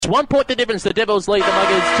1 point the difference. The Devils lead the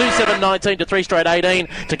Muggers 2-7-19 to 3 straight 18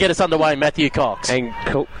 to get us underway. Matthew Cox. And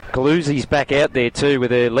Kaluzi's back out there too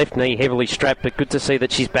with her left knee heavily strapped, but good to see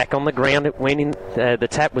that she's back on the ground. It went in. The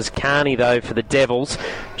tap was Carney though for the Devils.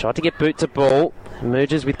 Tried to get boot to ball.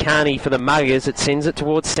 Merges with Carney for the Muggers. It sends it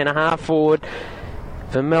towards centre half forward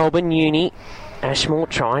for Melbourne Uni. Ashmore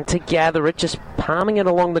trying to gather it, just palming it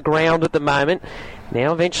along the ground at the moment.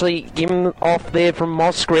 Now eventually given off there from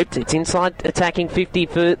Moscript. It's inside attacking 50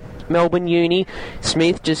 for Melbourne Uni.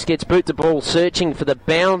 Smith just gets boot to ball, searching for the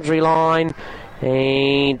boundary line,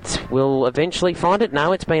 and will eventually find it.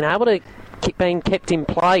 No, it's been able to being kept in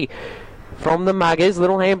play from the Muggers.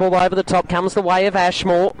 Little handball over the top comes the way of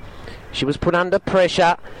Ashmore. She was put under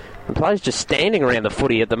pressure. The player's just standing around the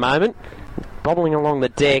footy at the moment, bobbling along the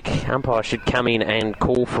deck. Umpire should come in and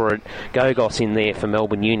call for it. Gogos in there for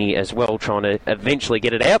Melbourne Uni as well, trying to eventually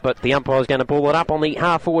get it out, but the umpire's going to ball it up on the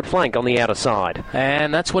half-forward flank on the outer side.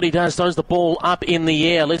 And that's what he does, throws the ball up in the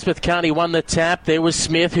air. Elizabeth Carney won the tap. There was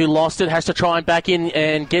Smith who lost it, has to try and back in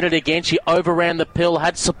and get it again. She overran the pill,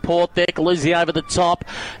 had support there. Kaluzi over the top,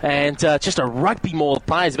 and just a rugby maul of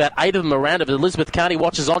players, about 8 of them around it. Elizabeth Carney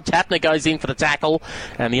watches on. Tapner goes in for the tackle,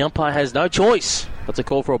 and the umpire has no choice but to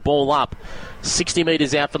call for a ball up. 60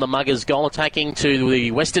 metres out from the Muggers goal, attacking to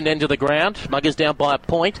the western end of the ground. Muggers down by a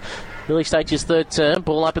point. Billy Stage's third term,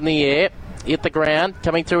 ball up in the air. Hit the ground,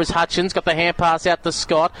 coming through is Hutchins, got the hand pass out to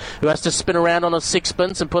Scott, who has to spin around on a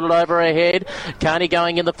sixpence and put it over her head. Carney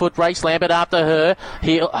going in the foot race, Lambert after her.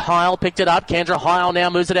 Heil picked it up, Kendra Heil now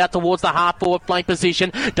moves it out towards the half-forward flank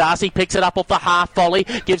position. Darcy picks it up off the half volley,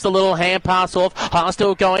 gives the little hand pass off. Heil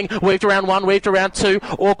still going, weaved around 1, weaved around 2.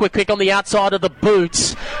 Awkward quick on the outside of the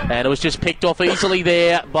boots, and it was just picked off easily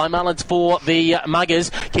there by Mullins for the Muggers.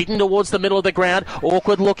 Kicking towards the middle of the ground,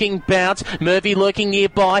 awkward looking bounce. Murphy lurking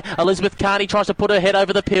nearby. Elizabeth Carney tries to put her head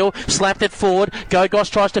over the pill, slapped it forward. Gogos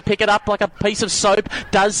tries to pick it up like a piece of soap,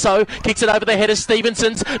 does so, kicks it over the head of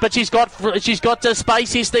Stevenson's, but she's got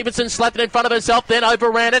space here. Stevenson slapped it in front of herself, then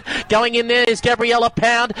overran it. Going in there is Gabriella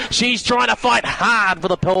Pound. She's trying to fight hard for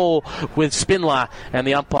the ball with Spindler, and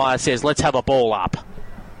the umpire says, let's have a ball up.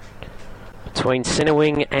 Between centre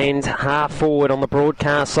wing and half forward on the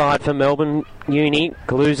broadcast side for Melbourne Uni.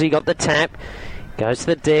 Kaluzi got the tap. Goes to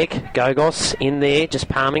the deck. Gogos in there, just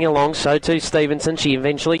palming along. So too Stevenson. She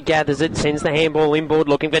eventually gathers it, sends the handball inboard,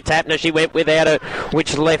 looking for Tapner. She went without it,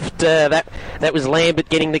 which left that was Lambert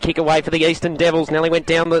getting the kick away for the Eastern Devils. Nearly went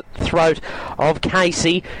down the throat of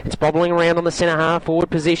Casey. It's bobbling around on the centre half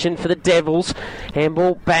forward position for the Devils.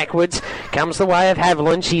 Handball backwards, comes the way of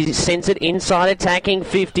Haviland. She sends it inside, attacking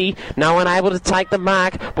 50. No one able to take the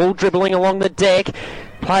mark. Ball dribbling along the deck.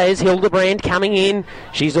 Players, Hildebrand coming in.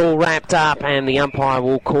 She's all wrapped up, and the umpire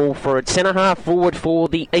will call for it. Centre half forward for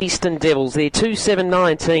the Eastern Devils. They're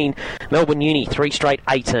 2-7-19. Melbourne Uni 3 straight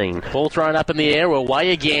 18. Ball thrown up in the air.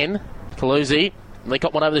 Away again. Kaluzi. They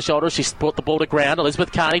got one over the shoulder. She brought the ball to ground.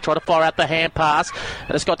 Elizabeth Carney tried to fire out the hand pass,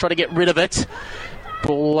 and Scott tried to get rid of it.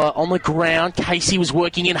 Ball on the ground. Casey was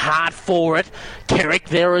working in hard for it. Kerrick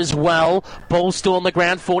there as well. Ball still on the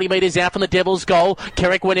ground, 40 metres out from the Devils' goal.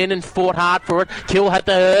 Kerrick went in and fought hard for it. Kill had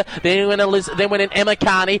her. Then went in Emma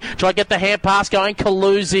Carney. Tried to get the hand pass going.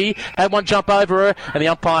 Kaluzi had one jump over her, and the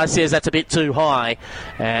umpire says that's a bit too high,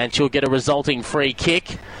 and she'll get a resulting free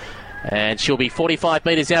kick. And she'll be 45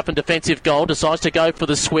 metres out from defensive goal. Decides to go for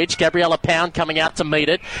the switch. Gabriella Pound coming out to meet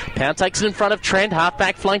it. Pound takes it in front of Trent.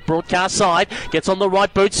 Half-back flank, broadcast side. Gets on the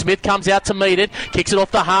right boot. Smith comes out to meet it. Kicks it off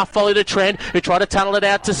the half volley to Trent, who tried to tunnel it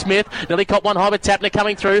out to Smith. Nearly caught one high with Tapner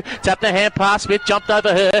coming through. Tapner hand pass. Smith jumped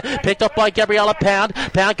over her. Picked up by Gabriella Pound.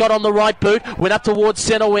 Pound got on the right boot. Went up towards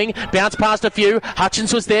centre wing. Bounced past a few.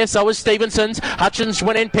 Hutchins was there. So was Stevenson's. Hutchins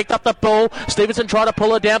went in, picked up the ball. Stevenson tried to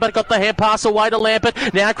pull her down, but got the hand pass away to Lambert.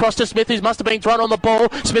 Now across to Smith, who must have been thrown on the ball.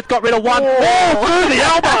 Smith got rid of one. Oh, through the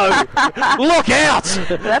elbow. Look out.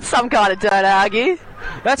 That's some kind of dirt, Argy.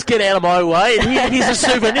 That's get out of my way. Here's a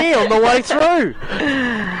souvenir on the way through.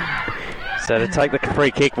 So to take the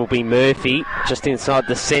free kick will be Murphy, just inside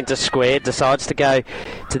the centre square. Decides to go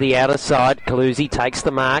to the outer side. Kaluzi takes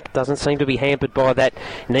the mark. Doesn't seem to be hampered by that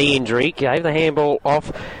knee injury. Gave the handball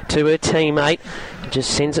off to her teammate.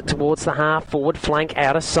 Just sends it towards the half-forward flank,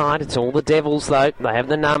 outer side. It's all the Devils, though. They have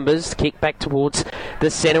the numbers. Kick back towards the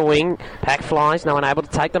centre wing. Pack flies. No one able to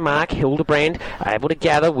take the mark. Hildebrand able to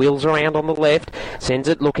gather. Wheels around on the left. Sends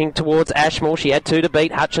it looking towards Ashmore. She had 2 to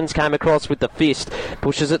beat. Hutchins came across with the fist.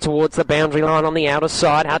 Pushes it towards the boundary line on the outer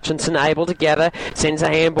side. Hutchinson able to gather. Sends a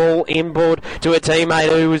handball inboard to a teammate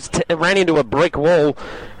who ran into a brick wall.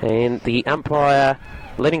 And the umpire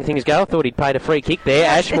letting things go. I thought he'd paid a free kick there.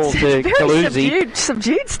 Ashmore to Kaluzi.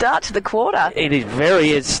 Subdued start to the quarter. It is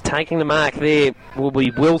very is taking the mark there will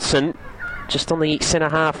be Wilson, just on the centre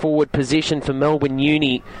half forward position for Melbourne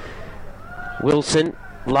Uni. Wilson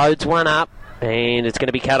loads one up, and it's going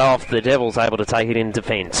to be cut off. The Devils able to take it in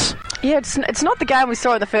defence. Yeah, it's not the game we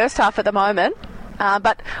saw in the first half at the moment.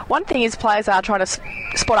 But one thing is players are trying to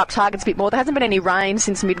spot up targets a bit more. There hasn't been any rain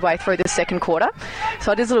since midway through the second quarter.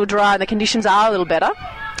 So it is a little dry and the conditions are a little better.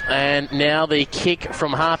 And now the kick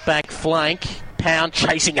from half-back flank. Pound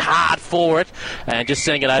chasing hard for it. And just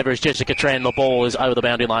sending it over as Jessica Tran. The ball is over the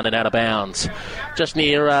boundary line and out of bounds. Just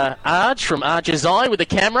near Arj from Arj's Eye with the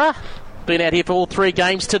camera. Been out here for all 3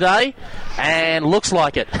 games today, and looks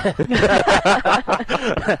like it.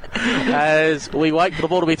 As we wait for the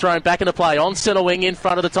ball to be thrown back into play. On centre wing in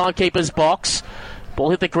front of the timekeeper's box.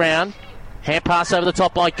 Ball hit the ground. Hand pass over the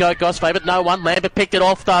top by Gogos. Favourite no one. Lambert picked it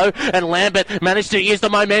off though, and Lambert managed to use the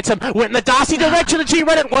momentum. Went in the Darcy direction, and she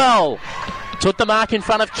read it well. Took the mark in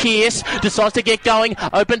front of Kearse, decides to get going,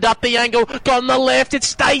 opened up the angle, got on the left, it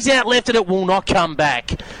stays out left and it will not come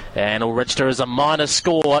back. And will register as a minor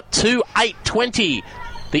score, 2-8-20.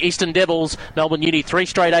 The Eastern Devils, Melbourne Uni 3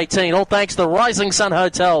 straight 18, all thanks to the Rising Sun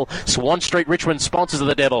Hotel, Swan Street, Richmond, sponsors of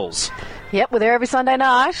the Devils. Yep, we're there every Sunday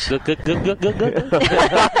night. Good.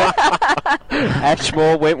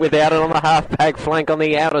 Ashmore went without it on the half-back flank on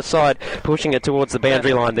the outer side. Pushing it towards the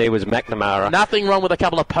boundary line there was McNamara. Nothing wrong with a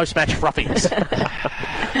couple of post-match fruffies.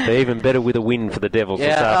 They're even better with a win for the Devils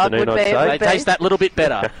this afternoon, I'd say. They taste that little bit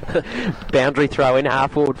better. Boundary throw in,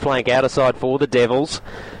 half-forward flank, outer side for the Devils.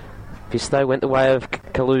 Fisto went the way of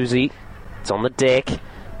Kaluzi. It's on the deck.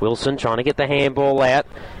 Wilson trying to get the handball out.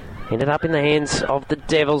 Ended up in the hands of the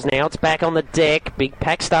Devils now. It's back on the deck. Big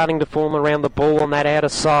pack starting to form around the ball on that outer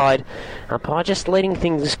side. Umpire just letting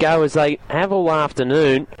things go as they have all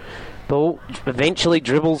afternoon. Ball eventually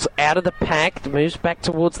dribbles out of the pack, moves back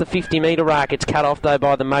towards the 50-metre arc. It's cut off though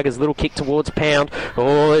by the Muggers. Little kick towards Pound.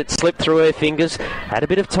 Oh, it slipped through her fingers. Had a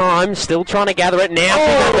bit of time, still trying to gather it now.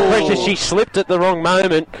 Under pressure, she slipped at the wrong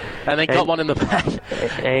moment. And then got one in the back.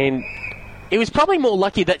 And it was probably more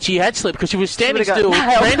lucky that she had slipped because she was standing still.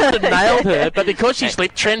 Trent had nailed her, but because she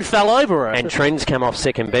slipped, Trent fell over her. And Trent's come off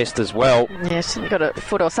second best as well. Yes, got a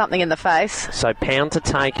foot or something in the face. So Pound to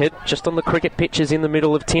take it, just on the cricket pitches in the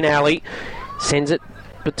middle of Tin Alley. Sends it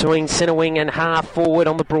between centre wing and half forward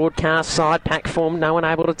on the broadcast side. Pack form, no one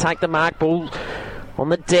able to take the mark. Ball on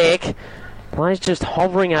the deck. Players just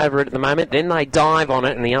hovering over it at the moment. Then they dive on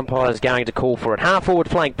it, and the umpire's going to call for it. Half-forward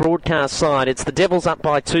flank, broadcast side. It's the Devils up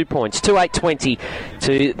by 2 points. 2-8-20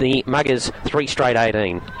 to the Muggers, 3 straight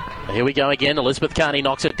 18. Here we go again. Elizabeth Carney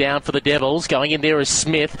knocks it down for the Devils. Going in there is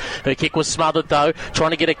Smith. Her kick was smothered, though.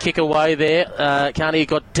 Trying to get a kick away there. Carney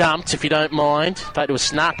got dumped, if you don't mind. In fact, it was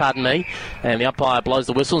snap, pardon me. And the umpire blows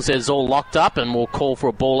the whistle and says all locked up, and we'll call for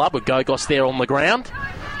a ball up with Gogos there on the ground.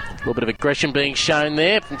 A little bit of aggression being shown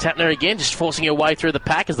there from Tapner again, just forcing her way through the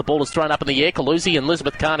pack as the ball is thrown up in the air. Kaluzi and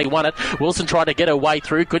Elizabeth Carney won it. Wilson tried to get her way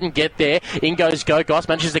through, couldn't get there. In goes Gogos,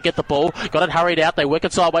 manages to get the ball, got it hurried out. They work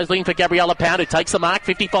it sideways, looking for Gabriella Pound, who takes the mark,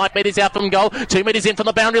 55 metres out from goal, 2 metres in from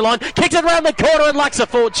the boundary line, kicks it around the corner and likes a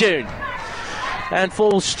fortune. And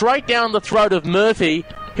falls straight down the throat of Murphy.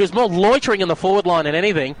 He was more loitering in the forward line than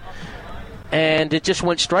anything. And it just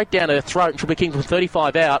went straight down her throat and she'll be kicking from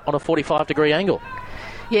 35 out on a 45-degree angle.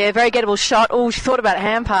 Yeah, very gettable shot. Oh, she thought about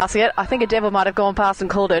hand passing it. I think a Devil might have gone past and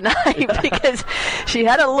called her name because she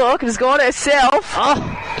had a look and has gone herself.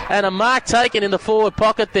 Oh, and a mark taken in the forward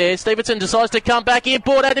pocket there. Stevenson decides to come back in.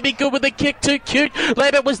 Board had to be good with the kick. Too cute.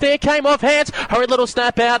 Lambert was there, came off hands. Hurried little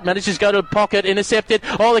snap out. Manages to go to the pocket. Intercepted.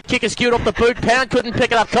 Oh, the kick is skewed off the boot. Pound couldn't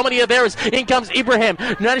pick it up. Comedy of errors. In comes Ibrahim.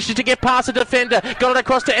 Manages to get past the defender. Got it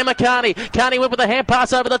across to Emma Carney. Carney went with a hand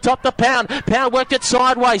pass over the top to Pound. Pound worked it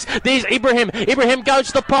sideways. There's Ibrahim. Ibrahim goes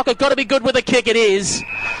to the pocket. Got to be good with a kick. It is.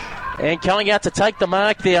 And coming out to take the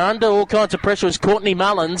mark there under all kinds of pressure was Courtney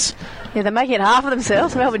Mullins. Yeah, they're making it half of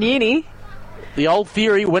themselves, Melbourne Uni. The old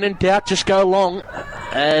theory, when in doubt, just go long.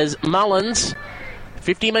 As Mullins,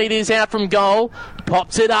 50 metres out from goal,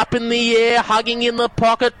 pops it up in the air, hugging in the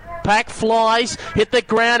pocket. Pack flies, hit the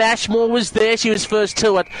ground. Ashmore was there. She was first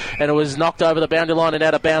to it, and it was knocked over the boundary line and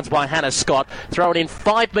out of bounds by Hannah Scott. Throw it in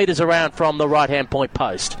 5 metres around from the right-hand point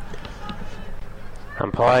post.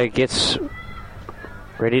 Umpire gets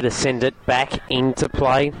ready to send it back into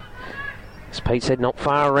play. As Pete said, not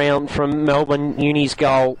far around from Melbourne Uni's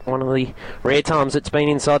goal. One of the rare times it's been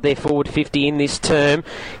inside their forward 50 in this term.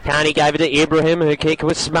 Carney gave it to Ibrahim. Her kick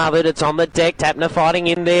was smothered. It's on the deck. Tapner fighting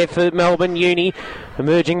in there for Melbourne Uni.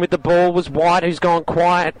 Emerging with the ball was White, who's gone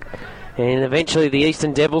quiet. And eventually the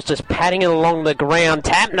Eastern Devils just patting it along the ground.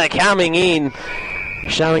 Tapner coming in.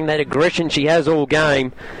 showing that aggression she has all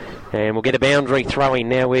game. And we'll get a boundary throw-in.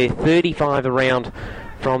 Now we're 35 around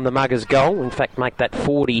from the Muggers' goal. In fact, make that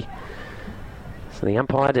 40. So the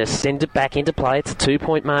umpire to send it back into play. It's a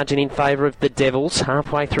 2-point margin in favour of the Devils.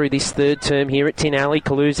 Halfway through this third term here at Tin Alley.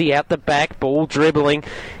 Calusi out the back, ball dribbling.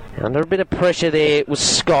 Under a bit of pressure there, it was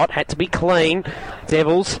Scott, had to be clean.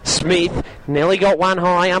 Devils, Smith, nearly got one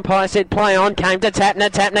high. Umpire said play on, came to Tapner.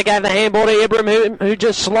 Tapner gave the handball to Ibrahim, who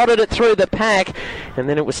just slotted it through the pack. And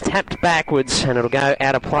then it was tapped backwards, and it'll go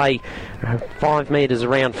out of play 5 metres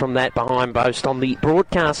around from that behind post on the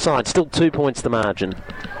broadcast side. Still 2 points the margin.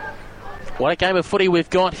 What a game of footy we've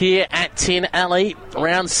got here at Tin Alley.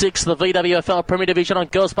 Round 6 of the VWFL Premier Division on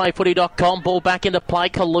GirlsPlayFooty.com. Ball back into play.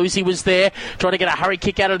 Calusi was there. Trying to get a hurry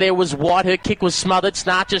kick out of there was White. Her kick was smothered.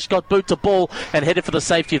 Snart just got boot to ball and headed for the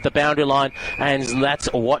safety of the boundary line. And that's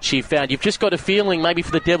what she found. You've just got a feeling maybe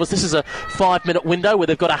for the Devils this is a 5-minute window where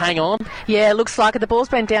they've got to hang on. Yeah, it looks like it. The ball's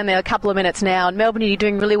been down there a couple of minutes now. And Melbourne are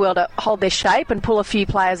doing really well to hold their shape and pull a few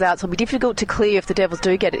players out. So it'll be difficult to clear if the Devils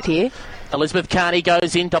do get it here. Elizabeth Carney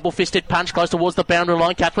goes in, double-fisted punch close towards the boundary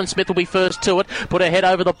line. Catherine Smith will be first to it. Put her head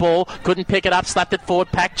over the ball. Couldn't pick it up. Slapped it forward.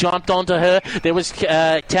 Pack jumped onto her. There was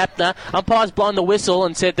Tapner. Umpire's blown the whistle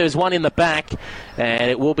and said there's one in the back. And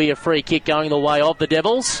it will be a free kick going the way of the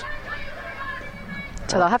Devils.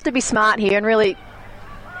 So they'll have to be smart here and really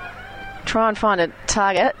try and find a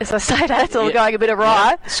target. As I say that, it's all going a bit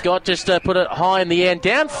awry. Yeah. Scott just put it high in the end.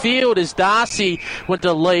 Downfield as Darcy went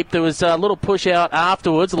to leap. There was a little push out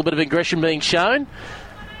afterwards, a little bit of aggression being shown.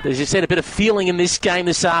 As you said, a bit of feeling in this game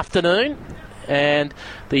this afternoon. And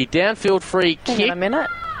the downfield free kick. Hang on a minute.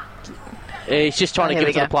 He's just trying to give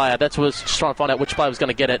it to the player. That's what just trying to find out which player was going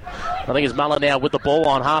to get it. I think it's Muller now with the ball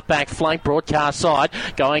on half-back flank, broadcast side,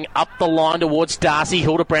 going up the line towards Darcy.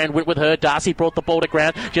 Hildebrand went with her. Darcy brought the ball to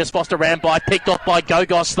ground. Jess Foster ran by, picked off by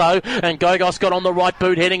Gogos though, and Gogos got on the right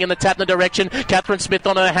boot, heading in the Tapner direction. Catherine Smith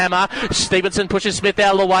on her hammer. Stevenson pushes Smith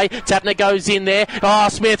out of the way. Tapner goes in there. Oh,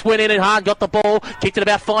 Smith went in and hard, got the ball, kicked it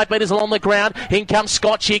about 5 metres along the ground. In comes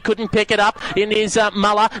Scott. She couldn't pick it up. In is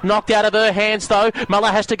Muller, knocked out of her hands though. Muller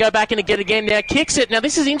has to go back in and get it again. Now kicks it. Now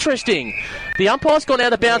this is interesting. The umpire's gone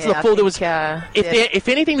out of bounds in the full. There was, if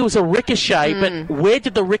anything, there was a ricochet. But where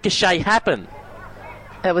did the ricochet happen?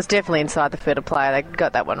 It was definitely inside the foot of player. They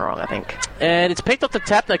got that one wrong, I think. And it's picked up the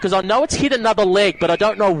Tapner because I know it's hit another leg, but I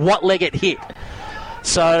don't know what leg it hit.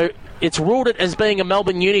 So it's ruled it as being a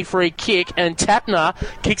Melbourne Uni free kick, and Tapner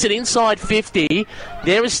kicks it inside 50.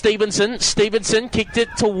 There is Stevenson. Stevenson kicked it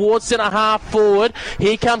towards centre half forward.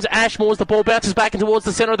 Here comes Ashmore as the ball bounces back and towards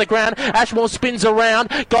the centre of the ground. Ashmore spins around,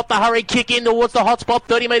 got the hurry kick in towards the hot spot,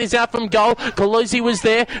 30 metres out from goal. Calusi was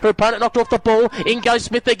there. Her opponent knocked off the ball. In goes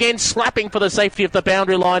Smith again, slapping for the safety of the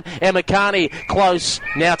boundary line. Emma Carney close,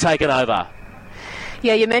 now taken over.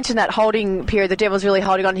 Yeah, you mentioned that holding period. The Devils really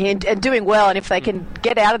holding on here and doing well. And if they can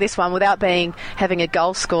get out of this one without having a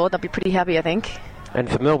goal scored, they'll be pretty happy, I think. And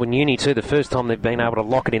for Melbourne Uni too, the first time they've been able to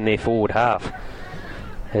lock it in their forward half.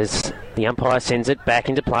 As the umpire sends it back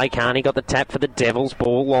into play. Carney got the tap for the Devils.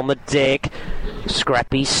 Ball on the deck.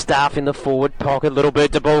 Scrappy stuff in the forward pocket. Little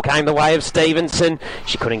bird to ball came the way of Stevenson.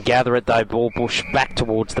 She couldn't gather it though. Ball pushed back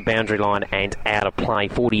towards the boundary line and out of play.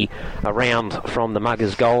 40 around from the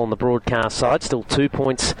Muggers' goal on the broadcast side. Still 2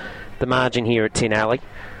 points the margin here at Tin Alley.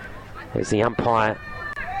 As the umpire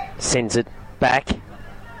sends it back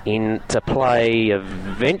into play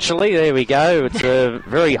eventually. There we go. It's a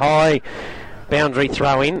very high boundary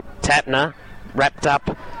throw in. Tapner wrapped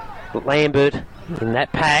up Lambert in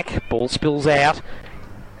that pack. Ball spills out.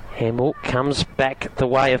 Handball comes back the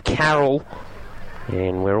way of Carroll.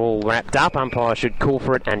 And we're all wrapped up. Umpire should call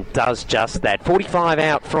for it and does just that. 45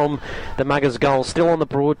 out from the Muggers' goal. Still on the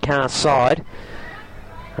broadcast side.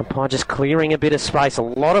 Umpire just clearing a bit of space. A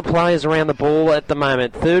lot of players around the ball at the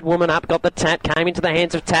moment. Third woman up, got the tap, came into the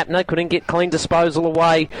hands of Tapner. Couldn't get clean disposal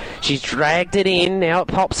away. She's dragged it in. Now it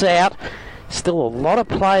pops out. Still a lot of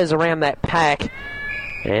players around that pack.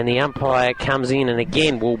 And the umpire comes in and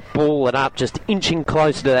again will ball it up, just inching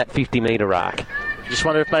closer to that 50-metre arc. Just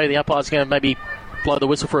wonder if maybe the umpire's going to maybe blow the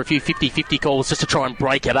whistle for a few 50-50 calls just to try and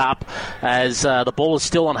break it up, as the ball is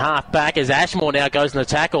still on half-back, as Ashmore now goes in the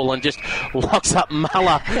tackle and just locks up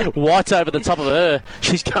Muller. White's over the top of her.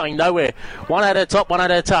 She's going nowhere. One at her top, one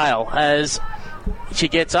at her tail, as She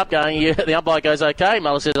gets up going, the umpire goes, okay.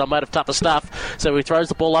 Muller says, I'm made of tougher stuff. So he throws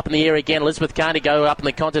the ball up in the air again. Elizabeth Carney go up in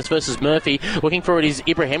the contest versus Murphy. Looking for it is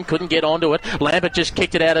Ibrahim. Couldn't get onto it. Lambert just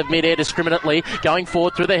kicked it out of mid-air discriminately. Going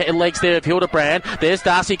forward through the legs there of Hildebrand. There's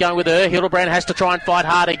Darcy going with her. Hildebrand has to try and fight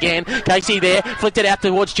hard again. Casey there. Flicked it out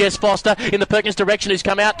towards Jess Foster in the Perkins direction, who's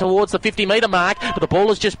come out towards the 50-metre mark. But the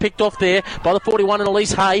ball is just picked off there by the 41 and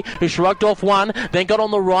Elise Hay, who shrugged off one. Then got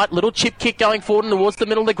on the right. Little chip kick going forward and towards the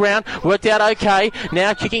middle of the ground. Worked out okay.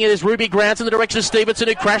 Now kicking it is Ruby Grounds in the direction of Stevenson,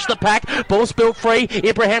 who crashed the pack. Ball spilled free.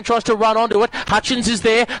 Ibrahim tries to run onto it. Hutchins is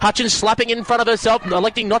there. Hutchins slapping in front of herself,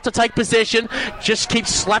 electing not to take possession. Just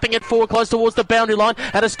keeps slapping it forward close towards the boundary line.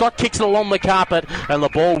 Ada Scott kicks it along the carpet, and the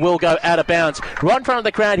ball will go out of bounds. Right in front of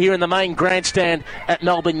the crowd here in the main grandstand at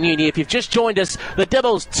Melbourne Uni. If you've just joined us, the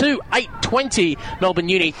Devils 2-8-20. Melbourne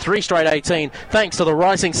Uni 3 straight 18. Thanks to the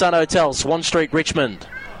Rising Sun Hotel, Swan Street, Richmond.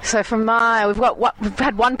 So from we've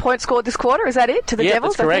had 1 point scored this quarter. Is that it to the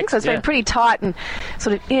Devils? That's correct. I think so. It's been pretty tight and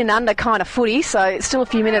sort of in and under kind of footy. So it's still a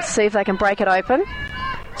few minutes to see if they can break it open.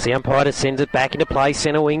 So the umpire sends it back into play,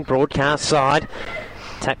 centre wing, broadcast side.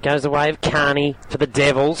 Tap goes the way of Carney for the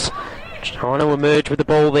Devils. Trying to emerge with the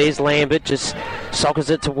ball. There's Lambert, just sockers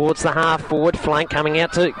it towards the half-forward flank. Coming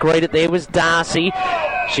out to greet it there was Darcy.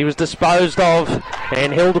 She was disposed of,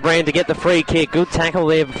 and Hildebrand to get the free kick. Good tackle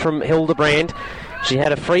there from Hildebrand. She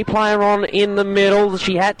had a free player on in the middle.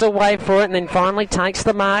 She had to wait for it and then finally takes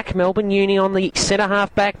the mark. Melbourne Uni on the centre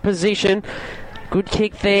half-back position. Good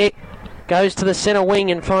kick there. Goes to the centre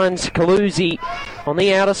wing and finds Kaluzi on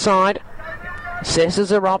the outer side.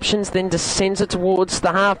 Assesses her options, then descends it towards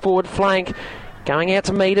the half-forward flank. Going out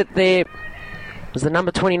to meet it there was the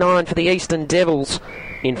number 29 for the Eastern Devils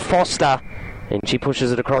in Foster. And she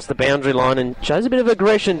pushes it across the boundary line and shows a bit of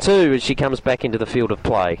aggression too as she comes back into the field of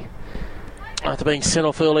play. After being sent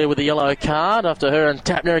off earlier with the yellow card, after her and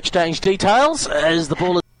Tapner exchanged details, as the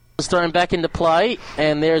ball is thrown back into play,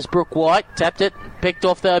 and there's Brooke White, tapped it, picked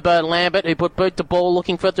off though by Lambert, who put boot to ball,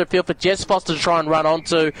 looking further afield for Jess Foster to try and run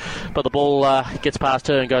onto, but the ball gets past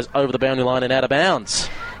her and goes over the boundary line and out of bounds.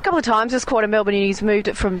 A couple of times this quarter, Melbourne Uni's moved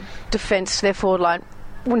it from defence to their forward line.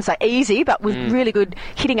 Wouldn't say easy, but with really good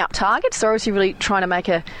hitting up targets. So obviously really trying to make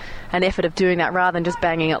an effort of doing that rather than just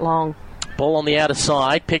banging it long. Ball on the outer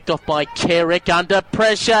side, picked off by Kerrick. Under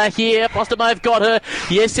pressure here. Foster may have got her.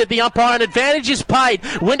 Yes, said the umpire. An advantage is paid.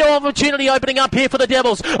 Window of opportunity opening up here for the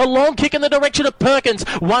Devils. A long kick in the direction of Perkins.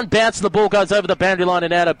 One bounce and the ball goes over the boundary line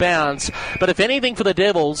and out of bounds. But if anything for the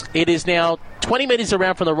Devils, it is now 20 metres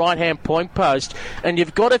around from the right-hand point post, and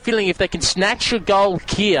you've got a feeling if they can snatch a goal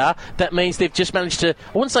here, that means they've just managed to, I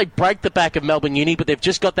wouldn't say break the back of Melbourne Uni, but they've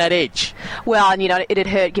just got that edge. Well, and it had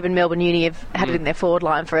hurt given Melbourne Uni have had it in their forward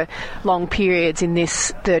line for long periods in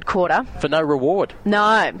this third quarter. For no reward.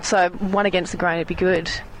 No, so one against the grain would be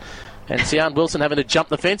good. And Sian Wilson having to jump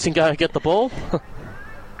the fence and go and get the ball.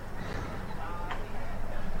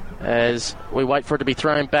 As we wait for it to be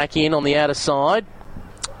thrown back in on the outer side.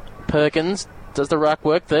 Perkins does the ruck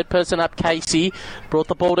work. Third person up, Casey. Brought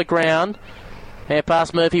the ball to ground. Hand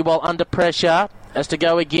pass Murphy while under pressure. Has to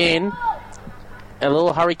go again. A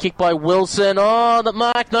little hurry kick by Wilson. Oh, the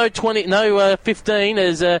mark. No 15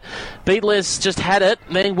 as Beatles just had it.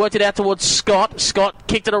 Then worked it out towards Scott. Scott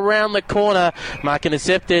kicked it around the corner. Mark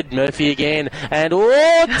intercepted. Murphy again. And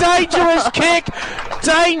dangerous kick.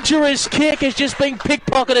 Dangerous kick has just been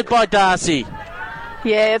pickpocketed by Darcy.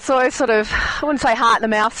 Yeah, it's always sort of, I wouldn't say heart in the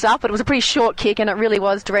mouth stuff, but it was a pretty short kick and it really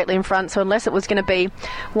was directly in front, so unless it was going to be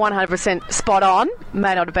 100% spot on,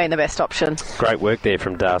 may not have been the best option. Great work there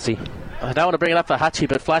from Darcy. I don't want to bring it up for Hutchie,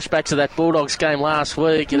 but flashbacks to that Bulldogs game last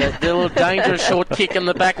week. And that little dangerous short kick in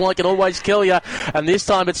the back line can always kill you. And this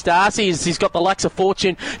time it's Darcy. He's got the Lux of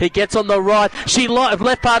fortune. He gets on the right. She liked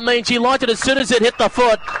it as soon as it hit the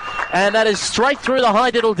foot. And that is straight through the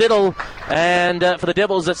high diddle. And for the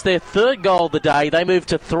Devils, that's their third goal of the day. They move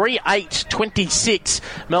to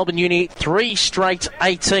 3-8-26. Melbourne Uni, 3 straight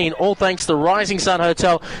 18. All thanks to the Rising Sun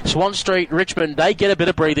Hotel, Swan Street, Richmond. They get a bit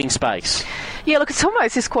of breathing space. Yeah, look, it's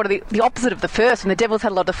almost this quarter the opposite of the first, and the Devils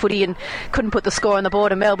had a lot of footy and couldn't put the score on the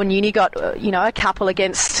board, and Melbourne Uni got a couple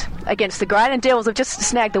against the grain, and Devils have just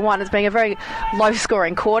snagged the one. It's been a very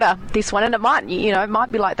low-scoring quarter, this one, and it might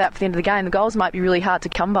be like that for the end of the game. The goals might be really hard to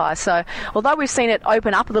come by. So, although we've seen it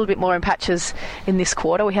open up a little bit more in patches in this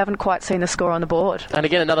quarter, we haven't quite seen the score on the board. And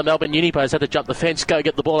again, another Melbourne Uni post had to jump the fence, go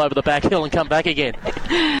get the ball over the back hill, and come back again.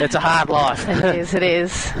 It's a hard life. It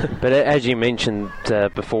is. But as you mentioned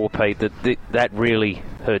before, Pete, that really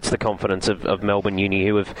hurts the confidence of Melbourne Uni,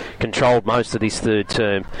 who have controlled most of this third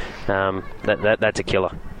term. That's a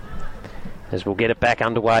killer. As we'll get it back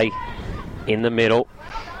underway in the middle.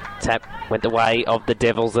 Tap went the way of the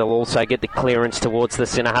Devils. They'll also get the clearance towards the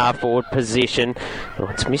centre half forward position. Oh,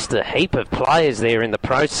 it's missed a heap of players there in the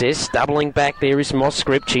process. Doubling back there is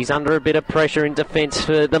Moscript. She's under a bit of pressure in defence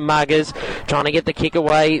for the Muggers. Trying to get the kick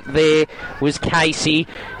away there was Casey.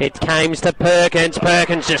 It came to Perkins.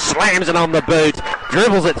 Perkins just slams it on the boot.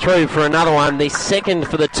 Dribbles it through for another one. The second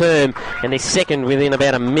for the term, and the second within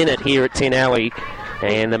about a minute here at Tenalley.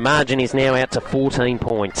 And the margin is now out to 14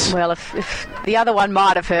 points. Well, if the other one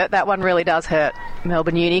might have hurt, that one really does hurt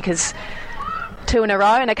Melbourne Uni, because 2 in a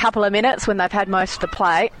row in a couple of minutes when they've had most of the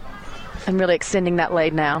play, and really extending that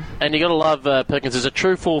lead now. And you got to love Perkins as a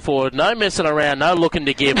true full forward. No messing around, no looking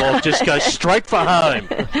to give off, just goes straight for home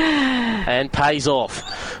and pays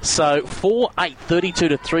off. So 4-8-32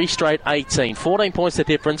 to 3 straight 18. 14 points the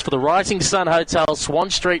difference for the Rising Sun Hotel, Swan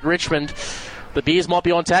Street, Richmond. The beers might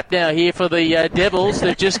be on tap now here for the Devils.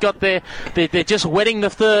 They've just got they're just wetting the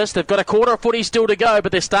thirst. They've got a quarter of footy still to go,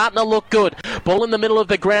 but they're starting to look good. Ball in the middle of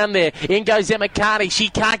the ground there. In goes Emma Carney. She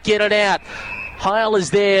can't get it out. Heil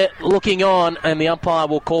is there looking on, and the umpire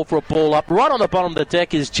will call for a ball up. Right on the bottom of the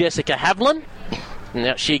deck is Jessica Havlin.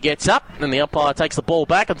 Now she gets up, and the umpire takes the ball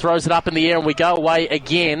back and throws it up in the air, and we go away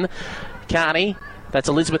again. Carney, that's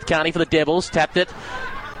Elizabeth Carney for the Devils, tapped it.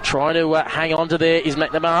 Trying to hang on to there is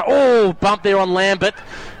McNamara. Oh, bump there on Lambert.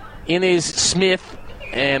 In is Smith.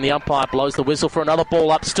 And the umpire blows the whistle for another ball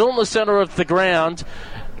up. Still in the centre of the ground.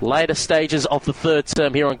 Later stages of the third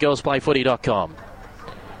term here on GirlsPlayFooty.com.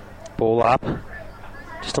 Ball up.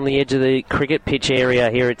 Just on the edge of the cricket pitch area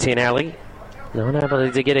here at Tenalley. Not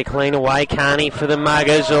able to get a clean away. Carney for the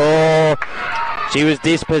Muggers. Oh, she was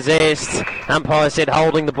dispossessed. Umpire said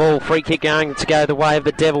holding the ball. Free kick going to go the way of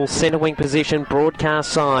the Devils. Centre wing position,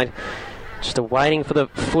 broadcast side. Just waiting for the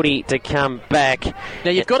footy to come back. Now,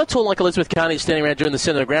 you've got a tall like Elizabeth Carney standing around during the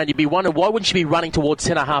centre of the ground. You'd be wondering, why wouldn't she be running towards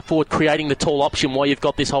centre half forward, creating the tall option while you've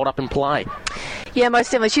got this hold up in play? Yeah,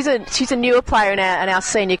 most definitely. She's a newer player in our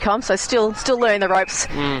senior comp, so still learning the ropes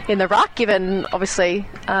in the ruck, given, obviously,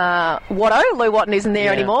 Lou Watton isn't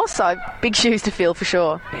there anymore, so big shoes to fill for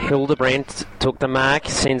sure. Hildebrandt took the mark,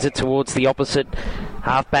 sends it towards the opposite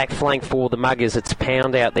half-back flank for the Muggers. It's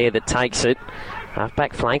Pound out there that takes it.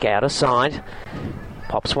 Half-back flank, outer side.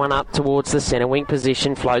 Pops one up towards the centre wing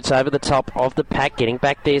position. Floats over the top of the pack. Getting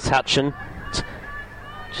back there's Hutchin.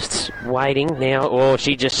 Just waiting now. Oh,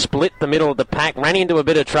 she just split the middle of the pack. Ran into a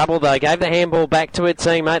bit of trouble though. Gave the handball back to her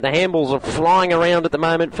teammate. The handballs are flying around at the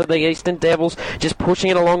moment for the Eastern Devils. Just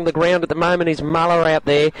pushing it along the ground at the moment is Muller out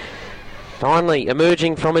there. Finally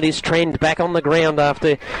emerging from it is Trend back on the ground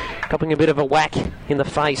after copping a bit of a whack in the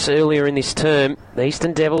face earlier in this term. The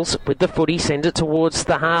Eastern Devils with the footy send it towards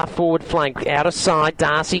the half-forward flank. Out of side,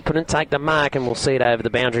 Darcy couldn't take the mark, and we'll see it over the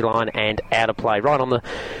boundary line and out of play. Right on the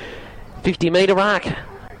 50-metre mark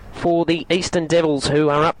for the Eastern Devils, who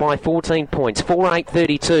are up by 14 points.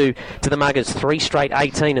 4-8-32 to the Muggers, 3 straight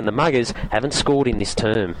 18, and the Muggers haven't scored in this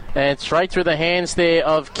term. And straight through the hands there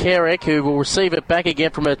of Kerrick, who will receive it back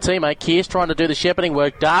again from her teammate. Keir's trying to do the shepherding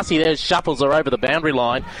work. Darcy there shuffles her over the boundary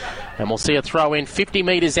line, and we'll see a throw in 50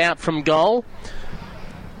 metres out from goal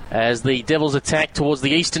as the Devils attack towards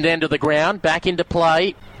the eastern end of the ground. Back into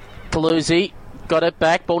play. Taluzzi got it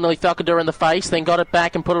back. Ball nearly falconed her in the face, then got it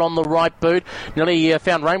back and put it on the right boot. Nearly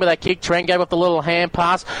found rain with that kick. Tran gave up the little hand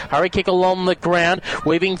pass. Hurry kick along the ground.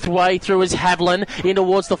 Weaving way through is Havlin in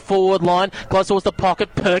towards the forward line. Close towards the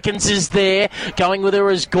pocket. Perkins is there. Going with her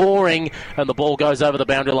is Goring. And the ball goes over the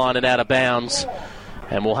boundary line and out of bounds.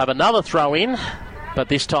 And we'll have another throw in, but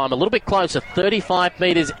this time a little bit closer. 35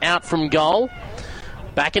 metres out from goal.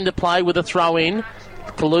 Back into play with a throw in.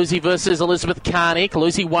 Calusi versus Elizabeth Carney.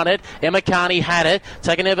 Calusi won it. Emma Carney had it.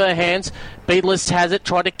 Taken over her hands. Beatless has it.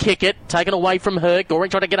 Tried to kick it. Taken away from her.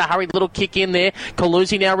 Goring tried to get a hurried little kick in there.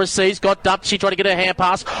 Calusi now receives. Got dumped. She tried to get her hand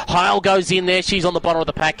pass. Heil goes in there. She's on the bottom of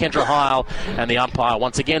the pack. Kendra Heil. And the umpire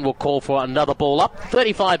once again will call for another ball up.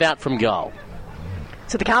 35 out from goal.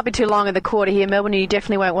 So they can't be too long in the quarter here. Melbourne, you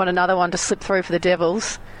definitely won't want another one to slip through for the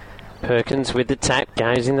Devils. Perkins with the tap,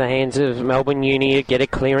 goes in the hands of Melbourne Uni. Get a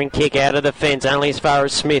clearing kick out of the fence, only as far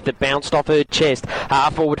as Smith. It bounced off her chest.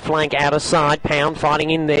 Half forward flank, outer side. Pound fighting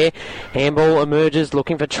in there. Handball emerges,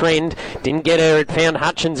 looking for Trend. Didn't get her. It found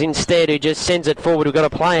Hutchins instead, who just sends it forward. We've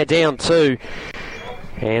got a player down too.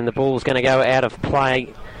 And the ball's going to go out of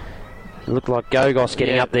play. Looked like Gogos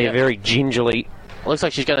getting up there very gingerly. Looks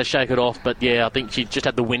like she's going to shake it off, but yeah, I think she just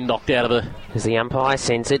had the wind knocked out of her. As the umpire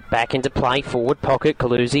sends it back into play, forward pocket,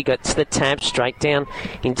 Kalusi gets the tap straight down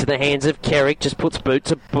into the hands of Kerrick, just puts boot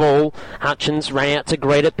to ball. Hutchins ran out to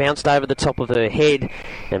greet it, bounced over the top of her head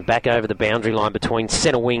and back over the boundary line between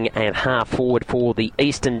centre wing and half forward for the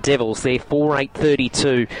Eastern Devils. They're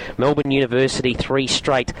 4-8-32. Melbourne University 3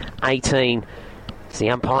 straight 18. As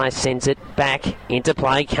the umpire sends it back into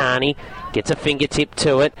play, Carney gets a fingertip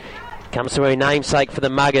to it. Comes to her namesake for the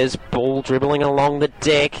Muggers. Ball dribbling along the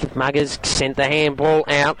deck. Muggers sent the handball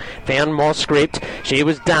out. Found Moscript. She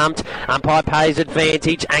was dumped. Umpire pays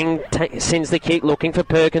advantage. Ang sends the kick looking for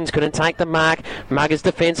Perkins. Couldn't take the mark. Muggers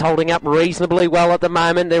defence holding up reasonably well at the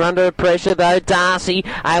moment. They're under pressure though. Darcy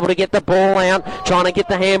able to get the ball out. Trying to get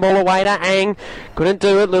the handball away to Ang. Couldn't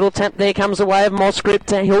do it. Little tap there comes away of Moscript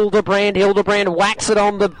to Hildebrand. Hildebrand whacks it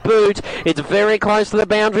on the boot. It's very close to the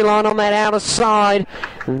boundary line on that outer side.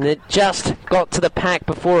 And it just got to the pack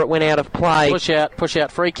before it went out of play. Push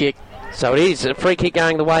out, free kick. So it is a free kick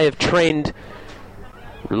going the way of Trend.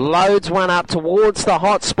 Loads one up towards the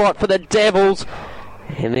hot spot for the Devils.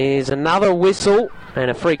 And there's another whistle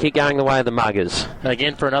and a free kick going the way of the Muggers.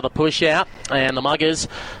 Again for another push out. And the Muggers,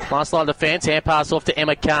 last line of defence, hand pass off to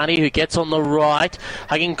Emma Carney, who gets on the right,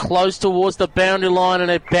 hugging close towards the boundary line,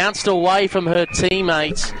 and it bounced away from her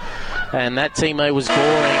teammates. And that teammate was goring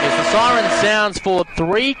as the siren sounds for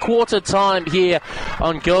three-quarter time here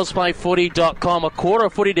on GirlsPlayFooty.com. A quarter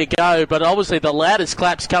of footy to go, but obviously the loudest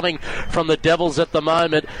claps coming from the Devils at the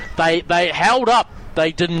moment. They held up.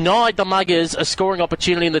 They denied the Muggers a scoring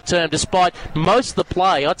opportunity in the term, despite most of the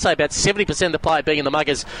play. I'd say about 70% of the play being in the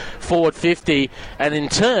Muggers' forward 50. And in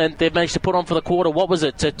turn, they've managed to put on for the quarter, what was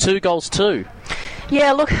it, 2-2?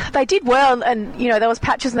 Yeah, look, they did well, and you know there was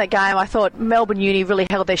patches in that game. I thought Melbourne Uni really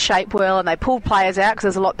held their shape well, and they pulled players out because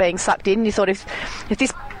there's a lot being sucked in. You thought if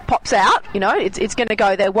this pops out, you know, it's going to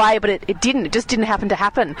go their way, but it didn't. It just didn't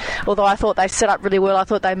happen. Although I thought they set up really well. I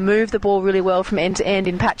thought they moved the ball really well from end to end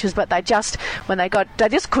in patches, but they just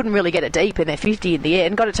couldn't really get it deep in their 50 in the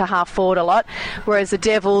end. Got it to half forward a lot, whereas the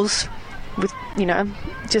Devils, with, you know,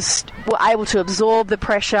 just were able to absorb the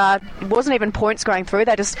pressure. It wasn't even points going through.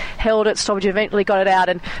 They just held it, stoppage, eventually got it out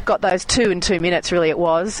and got those 2 in 2 minutes, really it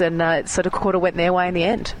was, and it sort of quarter went their way in the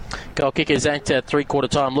end. Goal kickers at three-quarter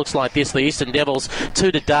time looks like this. The Eastern Devils,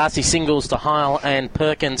 2 to Darcy, singles to Heil and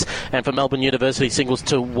Perkins, and for Melbourne University, singles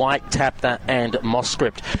to White, Tapter and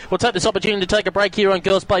Moscript. We'll take this opportunity to take a break here on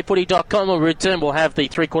GirlsPlayFooty.com. We'll return. We'll have the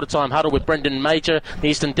three-quarter time huddle with Brendan Major, the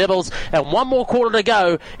Eastern Devils, and one more quarter to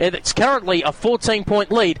go, and it's currently a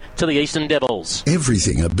 14-point lead to the Eastern Devils.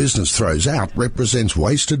 Everything a business throws out represents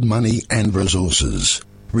wasted money and resources.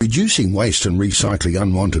 Reducing waste and recycling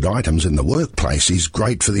unwanted items in the workplace is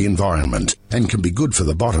great for the environment and can be good for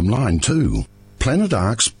the bottom line too. Planet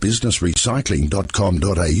Ark's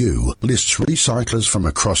businessrecycling.com.au lists recyclers from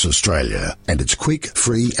across Australia, and it's quick,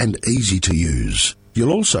 free and easy to use.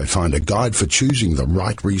 You'll also find a guide for choosing the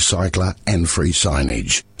right recycler and free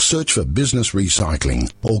signage. Search for Business Recycling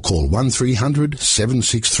or call 1300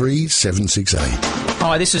 763 768.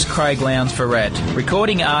 Hi, this is Craig Lowndes for RAD,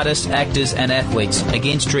 recording artists, actors and athletes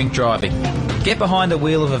against drink driving. Get behind the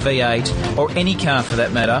wheel of a V8, or any car for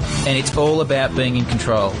that matter, and it's all about being in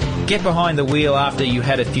control. Get behind the wheel after you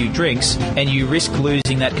had a few drinks and you risk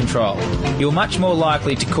losing that control. You're much more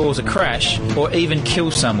likely to cause a crash or even kill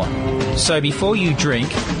someone. So before you drink,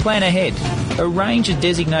 plan ahead. Arrange a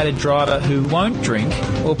designated driver who won't drink,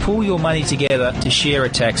 or pool your money together to share a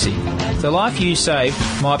taxi. The life you save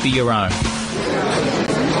might be your own.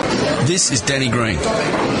 This is Danny Green.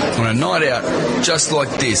 On a night out just like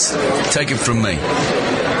this, take it from me.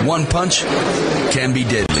 One punch can be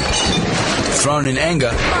deadly. Thrown in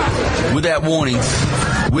anger, without warning,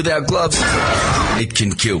 without gloves, it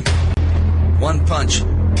can kill. One punch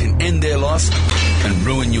can end their life and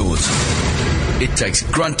ruin yours. It takes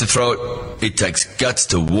grunt to throw it. It takes guts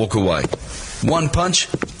to walk away. One punch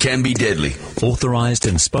can be deadly. Authorised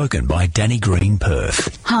and spoken by Danny Green,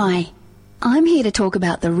 Perth. Hi, I'm here to talk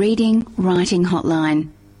about the Reading Writing Hotline.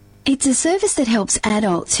 It's a service that helps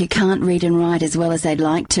adults who can't read and write as well as they'd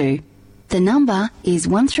like to. The number is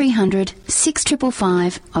 1300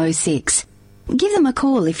 655 06. Give them a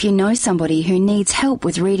call if you know somebody who needs help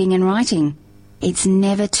with reading and writing. It's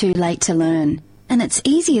never too late to learn, and it's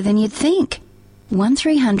easier than you'd think.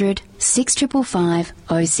 1300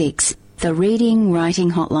 655 06. The Reading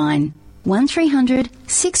Writing Hotline. 1300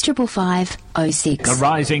 655 06. The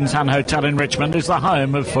Rising Sun Hotel in Richmond is the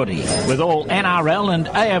home of footy, with all NRL and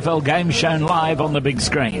AFL games shown live on the big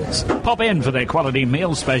screens. Pop in for their quality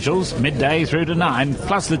meal specials, midday through to 9,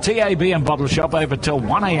 plus the TAB and bottle shop over till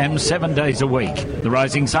 1am 7 days a week. The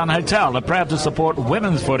Rising Sun Hotel are proud to support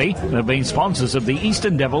women's footy and have been sponsors of the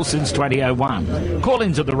Eastern Devils since 2001. Call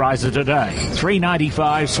into the Riser today,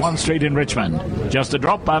 395 Swan Street in Richmond. Just a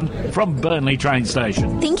drop from Burnley train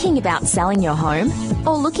station. Thinking about selling your home?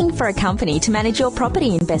 Or looking for a company to manage your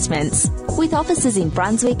property investments? With offices in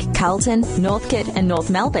Brunswick, Carlton, Northcote and North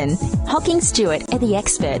Melbourne, Hocking Stewart are the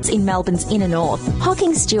experts in Melbourne's inner north.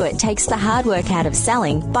 Hocking Stewart takes the hard work out of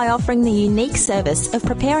selling by offering the unique service of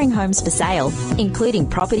preparing homes for sale, including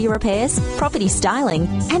property repairs, property styling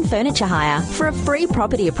and furniture hire. For a free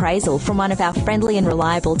property appraisal from one of our friendly and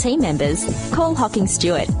reliable team members, call Hocking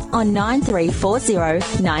Stewart on 9340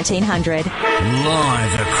 1900.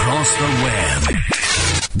 Live across the web.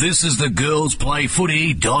 This is the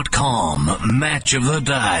GirlsPlayFooty.com match of the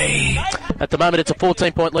day. At the moment, it's a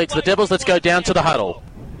 14-point lead to the Devils. Let's go down to the huddle.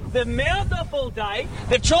 They've mouthed off all day.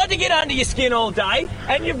 They've tried to get under your skin all day,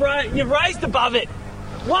 and you've raised above it.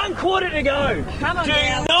 1 quarter to go. Come on,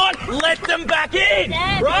 not let them back in.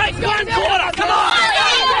 Right? 1 quarter. Come on.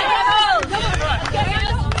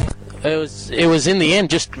 It was in the end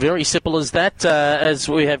just very simple as that. As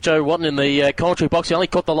we have Joe Watton in the commentary box, he only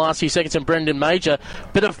caught the last few seconds, and Brendan Major,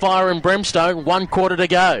 bit of fire and brimstone. 1 quarter to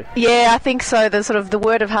go. Yeah, I think so. The sort of the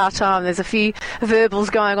word of half time. There's a few verbals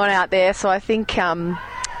going on out there, so I think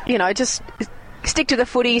just stick to the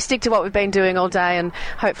footy, stick to what we've been doing all day, and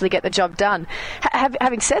hopefully get the job done.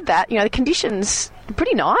 Having said that, the conditions are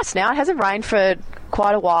pretty nice now. It hasn't rained for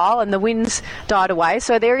quite a while and the wind's died away,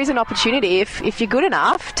 so there is an opportunity if you're good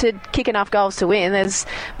enough to kick enough goals to win.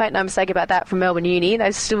 Make no mistake about that, from Melbourne Uni.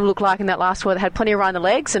 They still look like in that last quarter they had plenty around the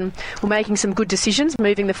legs and were making some good decisions,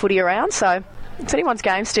 moving the footy around, so it's anyone's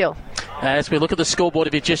game still. As we look at the scoreboard,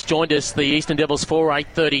 if you just joined us, the Eastern Devils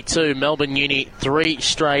 4-8-32, Melbourne Uni 3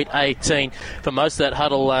 straight 18. For most of that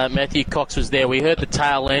huddle, Matthew Cox was there. We heard the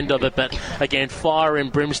tail end of it, but again, fire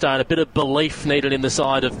and brimstone, a bit of belief needed in the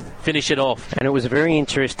side to finish it off. And it was very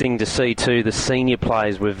interesting to see too, the senior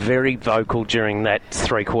players were very vocal during that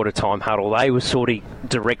three-quarter time huddle. They were sort of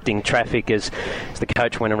directing traffic as the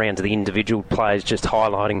coach went around to the individual players, just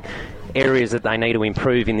highlighting areas that they need to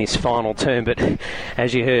improve in this final term. But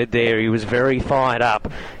as you heard there, he was very fired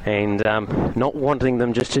up and not wanting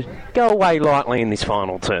them just to go away lightly in this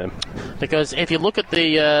final term. Because if you look at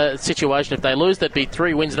the situation, if they lose, there'd be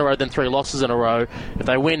 3 wins in a row, then 3 losses in a row. If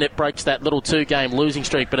they win, it breaks that little 2-game losing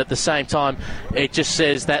streak. But at the same time, it just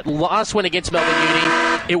says that last win against Melbourne Uni,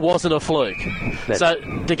 it wasn't a fluke. So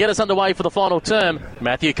to get us underway for the final term,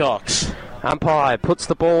 Matthew Cox. Umpire puts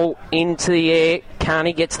the ball into the air.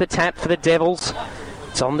 Carney gets the tap for the Devils.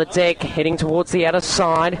 It's on the deck, heading towards the outer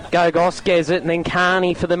side. Gogos gets it, and then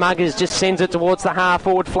Carney for the Muggers just sends it towards the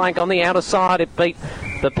half-forward flank on the outer side. It beat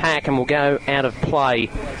the pack and will go out of play.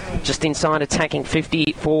 Just inside attacking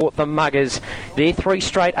 50 for the Muggers. They're 3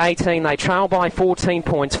 straight 18. They trail by 14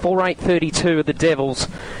 points, 4-8-32 of the Devils,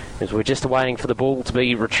 as we're just waiting for the ball to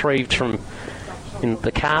be retrieved from in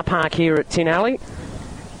the car park here at Tin Alley.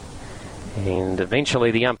 And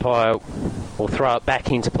eventually the umpire will throw it back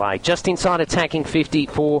into play. Just inside attacking 50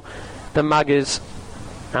 for the Muggers.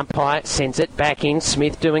 Umpire sends it back in.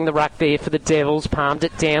 Smith doing the ruck there for the Devils. Palmed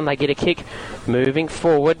it down. They get a kick. Moving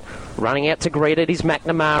forward. Running out to greet it is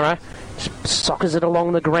McNamara. Soccers it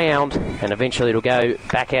along the ground, and eventually it'll go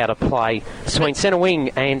back out of play between centre wing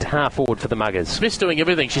and half forward for the Muggers. Smith's doing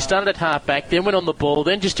everything. She started at half back, then went on the ball,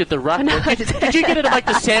 then just did the ruck. Did you get her to make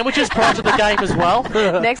the sandwiches prior to the game as well?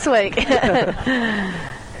 Next week.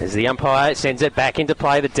 As the umpire sends it back into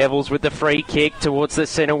play, the Devils with the free kick towards the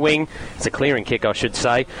centre wing. It's a clearing kick, I should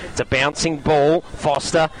say. It's a bouncing ball.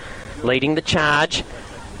 Foster leading the charge.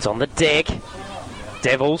 It's on the deck.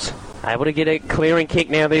 Devils able to get a clearing kick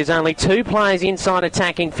now. There's only 2 players inside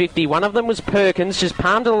attacking 50. One of them was Perkins, just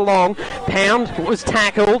palmed it along. Pound was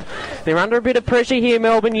tackled. They're under a bit of pressure here,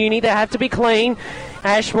 Melbourne Uni. They have to be clean.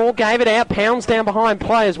 Ashmore gave it out. Pound's down behind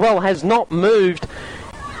play as well, has not moved.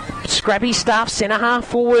 Scrappy stuff, centre half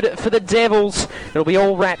forward for the Devils. It'll be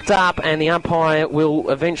all wrapped up, and the umpire will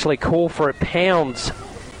eventually call for it. Pounds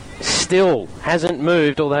still hasn't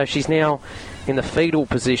moved, although she's now in the fetal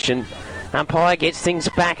position. Umpire gets things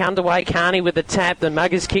back underway. Carney with the tap. The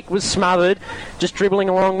Muggers kick was smothered. Just dribbling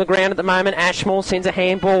along the ground at the moment. Ashmore sends a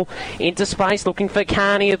handball into space looking for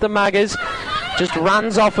Carney of the Muggers. Just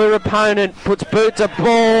runs off her opponent, puts boot to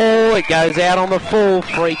ball. It goes out on the full.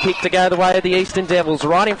 Free kick to go the way of the Eastern Devils,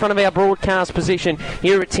 right in front of our broadcast position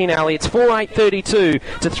here at Tinalley. It's 4-8-32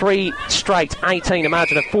 to 3 straight 18, a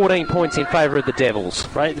margin of 14 points in favour of the Devils.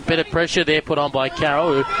 Right, a bit of pressure there put on by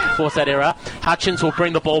Carroll, who forced that error. Hutchins will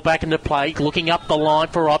bring the ball back into play, looking up the line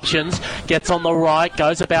for options. Gets on the right,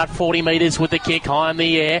 goes about 40 metres with the kick high in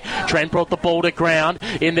the air. Trent brought the ball to ground.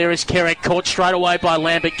 In there is Kerrick, caught straight away by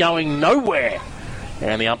Lambert, going nowhere.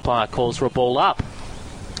 And the umpire calls for a ball up.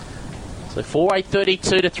 So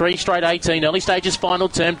 4-8-32 to 3 straight 18. Early stages final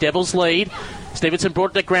term. Devils lead. Stevenson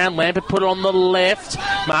brought it to ground. Lambert put it on the left.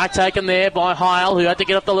 Mark taken there by Heil, who had to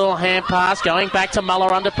get up the little hand pass. Going back to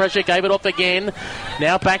Muller under pressure. Gave it off again.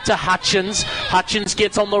 Now back to Hutchins. Hutchins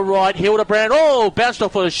gets on the right. Hildebrand. Oh, bounced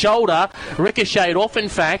off her shoulder. Ricocheted off, in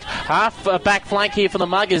fact. Half back flank here for the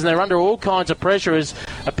Muggers, and they're under all kinds of pressure as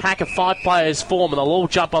a pack of 5 players form, and they'll all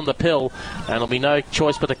jump on the pill. And there'll be no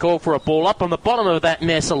choice but to call for a ball up on the bottom of that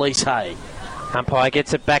mess, Elise Hay. Umpire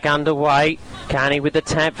gets it back underway. Carney with the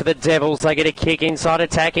tap for the Devils. They get a kick inside,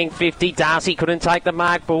 attacking 50. Darcy couldn't take the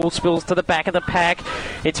mark. Ball spills to the back of the pack.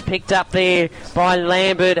 It's picked up there by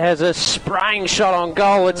Lambert. Has a spraying shot on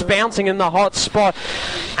goal. It's bouncing in the hot spot.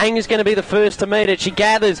 Ang's going to be the first to meet it. She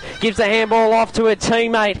gathers, gives the handball off to her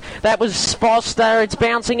teammate. That was Sposter. It's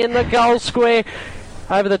bouncing in the goal square.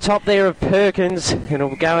 Over the top there of Perkins, and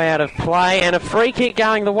it'll go out of play, and a free kick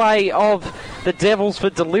going the way of the Devils for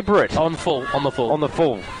deliberate. On the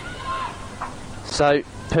full. So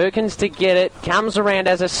Perkins to get it, comes around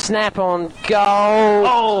as a snap on goal.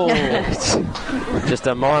 Oh! Just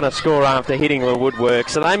a minor score after hitting the woodwork.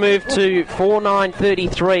 So they move to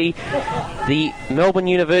 4-9-33. The Melbourne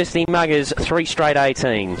University Muggers, 3 straight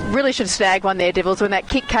 18. Really should snag one there, Devils. When that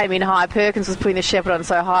kick came in high, Perkins was putting the shepherd on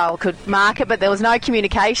so Heil could mark it, but there was no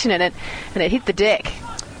communication in it, and it hit the deck.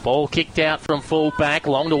 Ball kicked out from full back,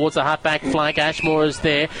 long towards the half-back flank. Ashmore is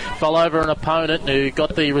there. Fell over an opponent who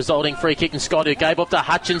got the resulting free kick, and Scott, who gave up to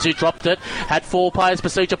Hutchins, who dropped it. Had 4 players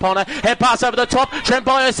besiege upon her. Head pass over the top. Trent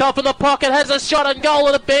by herself in the pocket. Has a shot and goal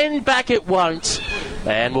at a bend. Back it won't.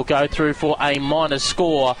 And we'll go through for a minor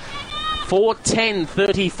score.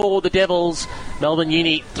 4-10-34 the Devils. Melbourne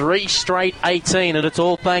Uni 3 straight 18, and it's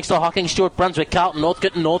all thanks to Hocking, Stewart, Brunswick, Carlton,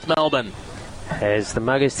 Northcote and North Melbourne. As the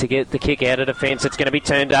Muggers to get the kick out of defence, it's going to be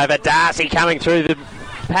turned over. Darcy coming through the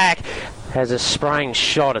pack. Has a spraying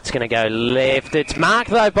shot. It's going to go left. It's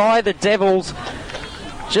marked, though, by the Devils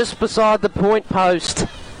just beside the point post.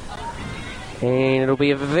 And it'll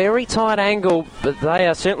be a very tight angle, but they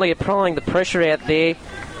are certainly applying the pressure out there.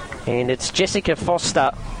 And it's Jessica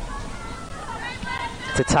Foster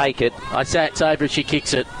to take it. I say it's over if she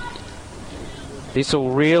kicks it. This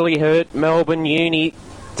will really hurt Melbourne Uni.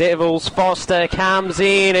 Devils, Foster comes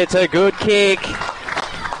in. It's a good kick.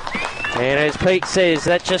 And as Pete says,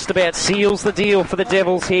 that just about seals the deal for the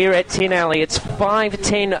Devils here at Tinalley. It's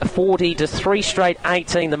 5-10-40 to 3 straight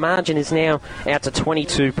 18. The margin is now out to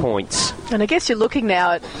 22 points. And I guess you're looking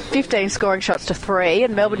now at 15 scoring shots to 3,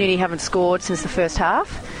 and Melbourne Uni haven't scored since the first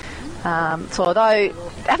half. So although they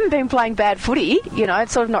haven't been playing bad footy, you know,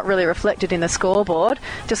 it's sort of not really reflected in the scoreboard.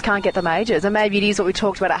 Just can't get the majors. And maybe it is what we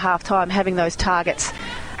talked about at half-time, having those targets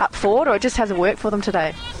up forward, or it just hasn't worked for them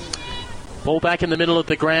today. Ball back in the middle of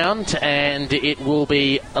the ground, and it will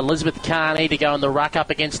be Elizabeth Carney to go in the ruck up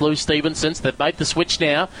against Lou Stevenson. They've made the switch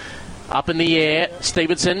now. Up in the air,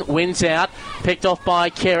 Stevenson wins out, picked off by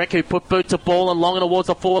Kerrick, who put boot to ball and long and towards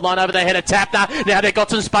the forward line over the head of Tapner. Now they've got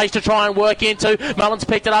some space to try and work into. Mullins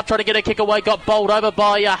picked it up, tried to get a kick away, got bowled over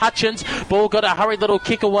by Hutchins. Ball got a hurried little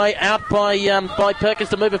kick away out by Perkins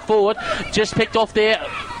to move it forward. Just picked off there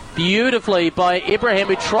beautifully by Ibrahim,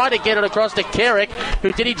 who tried to get it across to Kerrick.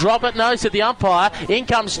 Did he drop it? No, said the umpire. In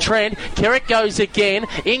comes Trent. Kerrick goes again.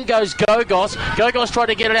 In goes Gogos. Gogos tried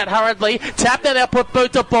to get it out hurriedly. Tapner now put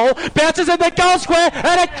boot to ball. Bounces in the goal square,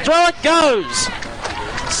 and through it goes.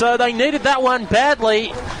 So they needed that one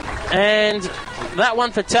badly, and that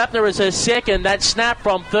one for Tapner is her second. That snap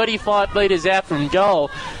from 35 metres out from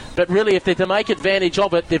goal. But really, if they're to make advantage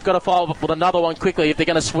of it, they've got to follow up with another one quickly if they're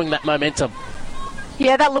going to swing that momentum.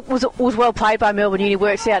 Yeah, that was well played by Melbourne Uni.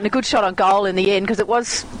 Works out, and a good shot on goal in the end, because it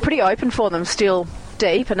was pretty open for them, still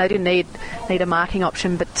deep, and they didn't need a marking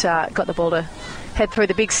option, but got the ball to head through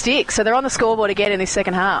the big stick. So they're on the scoreboard again in this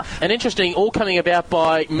second half. And interesting, all coming about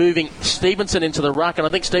by moving Stevenson into the ruck, and I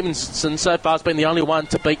think Stevenson so far has been the only one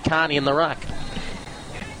to beat Carney in the ruck.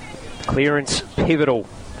 Clearance pivotal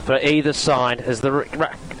for either side as the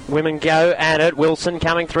women go at it. Wilson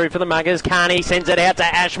coming through for the Muggers. Carney sends it out to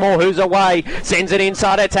Ashmore, who's away. Sends it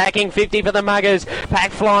inside, attacking 50 for the Muggers.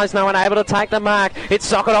 Pack flies, no one able to take the mark. It's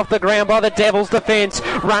socket off the ground by the Devils' defence.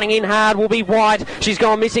 Running in hard will be White. She's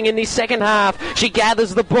gone missing in this second half. She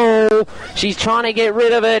gathers the ball. She's trying to get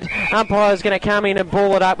rid of it. Umpire's going to come in and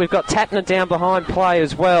ball it up. We've got Tapner down behind play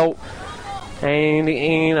as well. And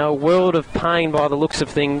in a world of pain by the looks of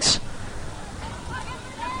things.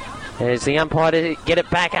 There's the umpire to get it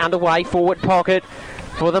back underway. Forward pocket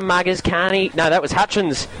for the Muggers. Carney, no, that was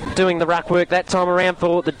Hutchins doing the ruck work that time around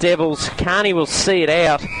for the Devils. Carney will see it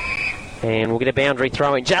out. And we'll get a boundary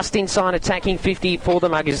throw in just inside, attacking 50 for the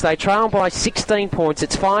Muggers. They trail by 16 points.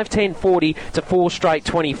 It's 5-10-40 to 4 straight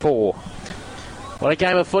 24. What a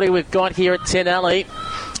game of footy we've got here at 10 Alley.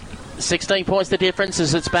 16 points the difference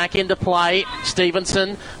as it's back into play.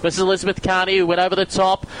 Stevenson versus Elizabeth Carney, who went over the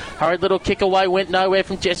top. Hurried little kick away, went nowhere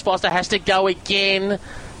from Jess Foster. Has to go again. In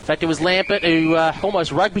fact, it was Lampert who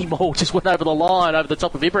almost rugby ball just went over the line, over the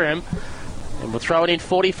top of Ibrahim. And we'll throw it in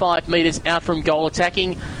 45 metres out from goal,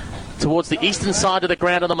 attacking towards the eastern side of the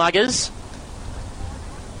ground of the Muggers.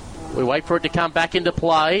 We wait for it to come back into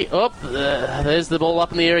play. Oh, there's the ball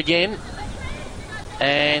up in the air again.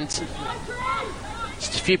 And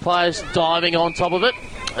just a few players diving on top of it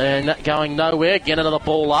and going nowhere. Again, another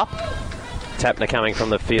ball up. Tapner coming from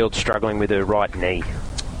the field, struggling with her right knee.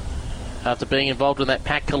 After being involved in that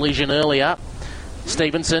pack collision earlier,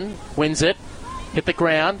 Stevenson wins it. Hit the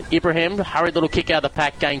ground. Ibrahim, hurried little kick out of the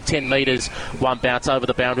pack, gained 10 metres. One bounce over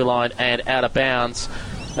the boundary line and out of bounds.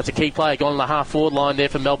 That's a key player gone on the half-forward line there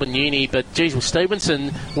for Melbourne Uni. But, geez, with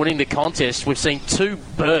Stevenson winning the contest, we've seen 2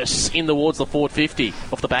 bursts in towards the forward 50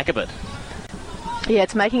 off the back of it. Yeah,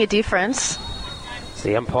 it's making a difference.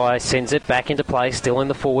 The umpire sends it back into play, still in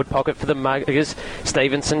the forward pocket for the Muggers.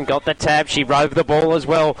 Stevenson got the tab. She roved the ball as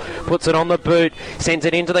well. Puts it on the boot. Sends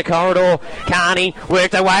it into the corridor. Carney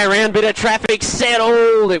worked her way around. Bit of traffic.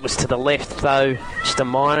 Settled. It was to the left, though. Just a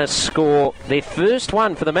minor score. Their first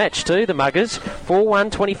one for the match, too, the Muggers.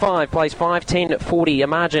 4-1-25. Plays 5-10-40. A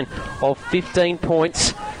margin of 15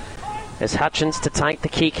 points. As Hutchins to take the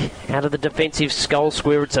kick out of the defensive skull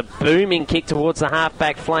square. It's a booming kick towards the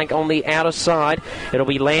half-back flank on the outer side. It'll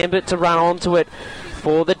be Lambert to run onto it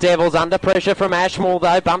for the Devils. Under pressure from Ashmore,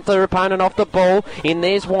 though. Bumped their opponent off the ball. In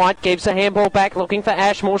there's White. Gives the handball back, looking for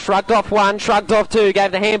Ashmore. Shrugged off one, shrugged off two.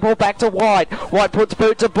 Gave the handball back to White. White puts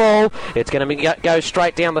boot to ball. It's going to go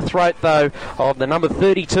straight down the throat, though, of the number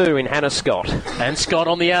 32 in Hannah Scott. And Scott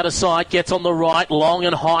on the outer side gets on the right, long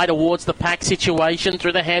and high towards the pack situation.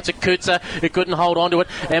 Through the hands of Kutzer, who couldn't hold on to it.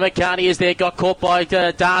 Emma Carney is there, got caught by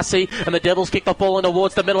Darcy, and the Devils kick the ball in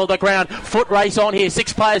towards the middle of the ground. Foot race on here.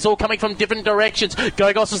 6 players all coming from different directions.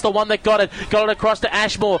 Gogos is the one that got it across to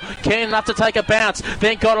Ashmore. Keen enough to take a bounce,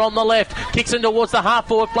 then got it on the left. Kicks in towards the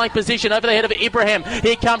half-forward flank position over the head of Ibrahim.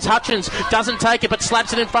 Here comes Hutchins. Doesn't take it, but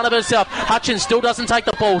slaps it in front of herself. Hutchins still doesn't take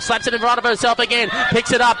the ball. Slaps it in front of herself again.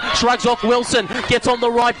 Picks it up. Shrugs off Wilson. Gets on the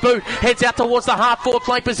right boot. Heads out towards the half-forward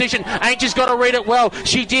flank position. Ainge's got to read it well.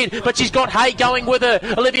 She did, but she's got Hay going with her.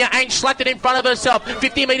 Olivia Ainge slapped it in front of herself.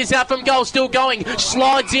 50 metres out from goal. Still going.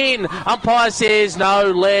 Slides in. Umpire says no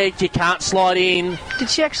leg. You can't slide in.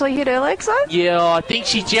 Did she actually hit her legs, though? Yeah, I think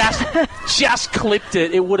she just clipped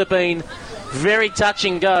it. It would have been very touch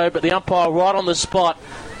and go, but the umpire right on the spot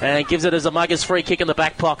and gives it as a Muggers free kick in the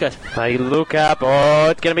back pocket. They look up. Oh,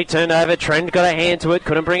 it's going to be turned over. Trent got a hand to it.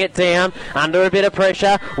 Couldn't bring it down. Under a bit of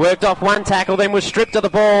pressure. Worked off one tackle, then was stripped of the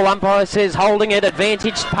ball. Umpire says holding it.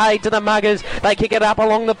 Advantage paid to the Muggers. They kick it up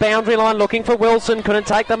along the boundary line, looking for Wilson. Couldn't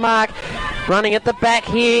take the mark. Running at the back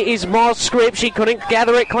here is Moss Script. She couldn't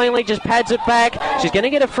gather it cleanly. Just pads it back. She's going to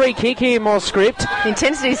get a free kick here, Moss Script.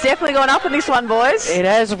 Intensity's definitely gone up in this one, boys. It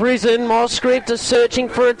has risen. Moss Script is searching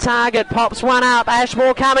for a target. Pops one up.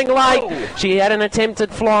 Ashmore coming late. Oh. She had an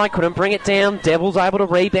attempted fly. Couldn't bring it down. Devils able to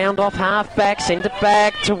rebound off half-back. Send it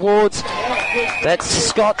back towards... That's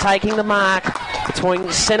Scott taking the mark between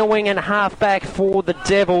centre wing and half-back for the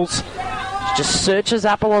Devils. Just searches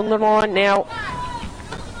up along the line now.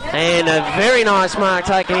 And a very nice mark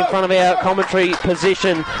taken in front of our commentary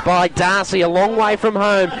position by Darcy, a long way from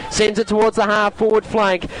home. Sends it towards the half-forward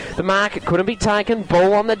flank. The mark couldn't be taken.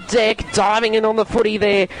 Ball on the deck. Diving in on the footy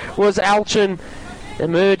there was Alchin.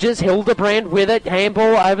 Emerges. Hildebrand with it.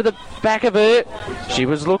 Handball over the back of her. She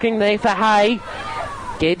was looking there for Hay.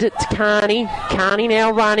 Get it to Carney. Carney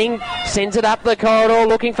now running. sends it up the corridor,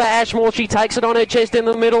 looking for Ashmore. She takes it on her chest in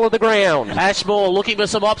the middle of the ground. Ashmore looking for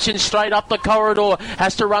some options straight up the corridor.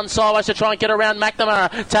 Has to run sideways to try and get around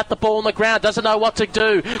McNamara. Tap the ball on the ground. Doesn't know what to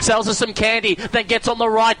do. Sells her some candy. Then gets on the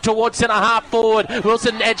right towards centre half forward.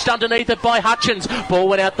 Wilson edged underneath it by Hutchins. Ball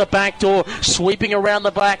went out the back door. Sweeping around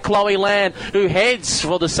the back, Chloe Land, who heads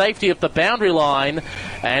for the safety of the boundary line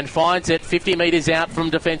and finds it 50 metres out from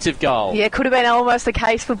defensive goal. Yeah, could have been almost the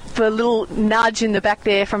case for a little nudge in the back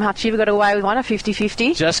there from Hutchie. We got away with one, a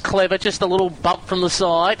 50-50. Just clever, just a little bump from the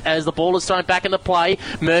side as the ball is thrown back into play.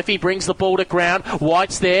 Murphy brings the ball to ground.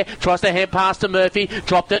 White's there, tries to hand pass to Murphy.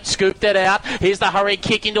 Dropped it, scooped it out. Here's the hurry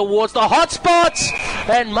kick in towards the hot spots.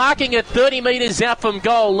 And marking it 30 metres out from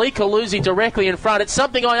goal, Lee Calusi directly in front. It's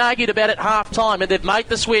something I argued about at half-time, and they've made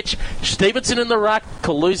the switch. Stevenson in the ruck,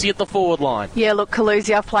 Calusi at the forward line. Yeah, look,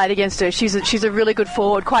 Calusi, I've played against her. She's a really good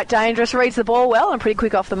forward, quite dangerous, reads the ball well and pretty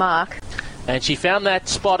quick off the mark. And she found that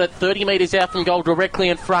spot at 30 metres out from goal directly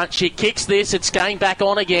in front. She kicks this, it's going back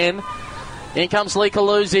on again. In comes Lee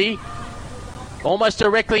Calusi. Almost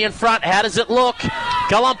directly in front. How does it look?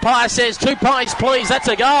 Goal umpire says 2 points, please. That's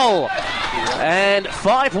a goal. And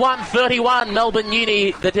 5-1-31, Melbourne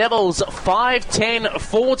Uni. The Devils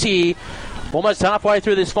 5-10-40. Almost halfway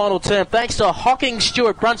through this final term. Thanks to Hocking,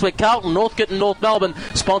 Stewart, Brunswick, Carlton, Northcote and North Melbourne,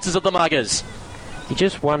 sponsors of the Muggers. You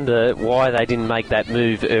just wonder why they didn't make that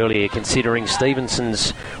move earlier, considering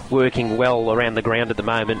Stevenson's working well around the ground at the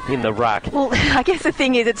moment in the ruck. Well, I guess the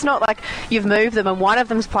thing is, it's not like you've moved them and one of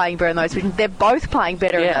them's playing better in those positions. They're both playing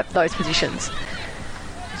better in those positions.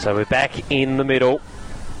 So we're back in the middle.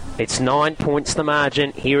 It's 9 points the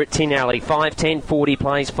margin here at Tin Alley. 5-10-40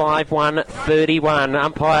 plays 5-1-31.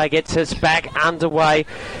 Umpire gets us back underway.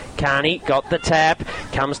 Carney got the tap.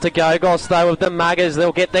 Comes to Gogos, though, of the Muggers.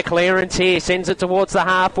 They'll get the clearance here. Sends it towards the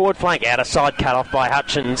half-forward flank. Out of side, cut off by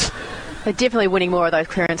Hutchins. They're definitely winning more of those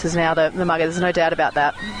clearances now, the Muggers. There's no doubt about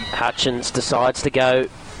that. Hutchins decides to go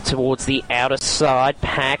towards the outer side.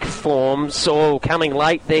 Pack forms. Oh, coming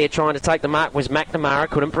late there, trying to take the mark was McNamara.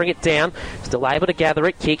 Couldn't bring it down. Still able to gather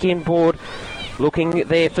it. Kick inboard. Looking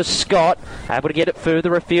there for Scott. Able to get it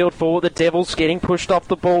further afield for the Devils. Getting pushed off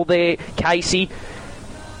the ball there. Casey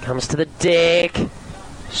comes to the deck.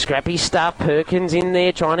 Scrappy stuff. Perkins in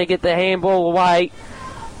there trying to get the handball away.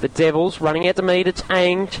 The Devils running out to meet. It's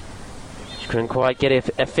aimed. She couldn't quite get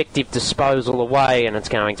effective disposal away, and it's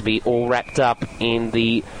going to be all wrapped up in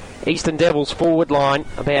the Eastern Devils forward line,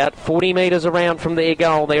 about 40 metres around from their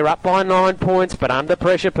goal. They're up by 9 points, but under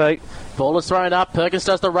pressure, Pete. Ball is thrown up. Perkins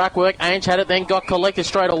does the ruck work. Ange had it, then got collected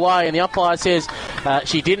straight away, and the umpire says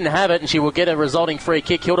she didn't have it, and she will get a resulting free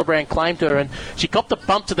kick. Hildebrand claimed her, and she copped a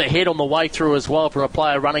bump to the head on the way through as well from a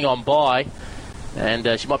player running on by,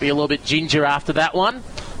 and she might be a little bit ginger after that one.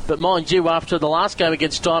 But mind you, after the last game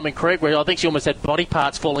against Diamond Creek, where I think she almost had body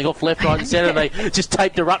parts falling off left, right and centre, they just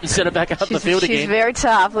taped her up and sent her back up the field again. She's very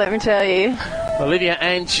tough, let me tell you. Olivia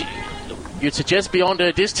Ange, you'd suggest beyond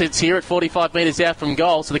her distance here at 45 metres out from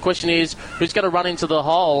goal. So the question is, who's going to run into the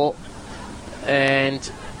hole?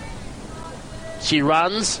 And she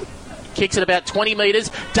runs, kicks it about 20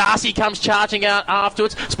 metres. Darcy comes charging out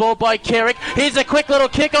afterwards. Spoiled by Kerrick. Here's a quick little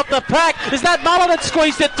kick off the pack. Is that Muller that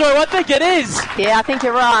squeezed it through? I think it is. Yeah, I think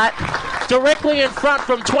you're right. Directly in front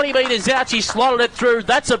from 20 metres out. She slotted it through.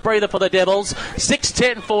 That's a breather for the Devils.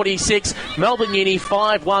 6-10-46. Melbourne Uni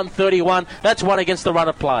 5-1-31. That's one against the run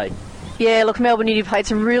of play. Yeah, look, Melbourne Uni played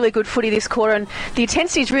some really good footy this quarter, and the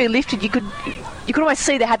intensity's really lifted. You could almost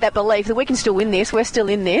see they had that belief that we can still win this. We're still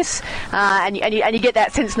in this, and you get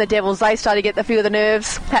that sense in the Devils. They start to get the feel of the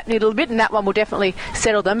nerves happening a little bit, and that one will definitely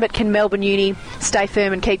settle them. But can Melbourne Uni stay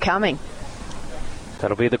firm and keep coming?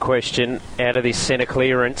 That'll be the question out of this centre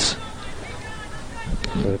clearance.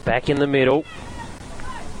 We're back in the middle.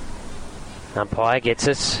 Umpire gets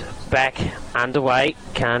us back underway.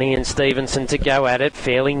 Carney and Stevenson to go at it.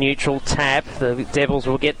 Fairly neutral tap. The Devils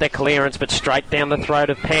will get the clearance, but straight down the throat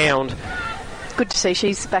of Pound. Good to see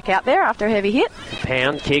she's back out there after a heavy hit.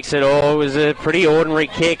 Pound kicks it all. It was a pretty ordinary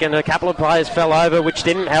kick, and a couple of players fell over, which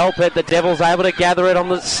didn't help it. The Devils able to gather it on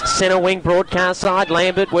the centre wing broadcast side.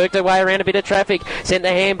 Lambert worked her way around a bit of traffic. Sent the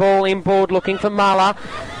handball inboard looking for Muller.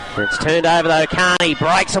 It's turned over though. Carney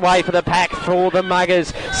breaks away for the pack for the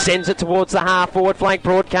Muggers. Sends it towards the half-forward flank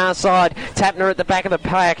broadcast side. Tapner at the back of the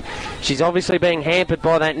pack. She's obviously being hampered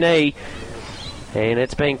by that knee. And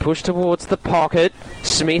it's being pushed towards the pocket.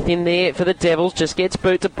 Smith in there for the Devils. Just gets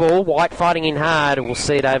boot to ball. White fighting in hard. We'll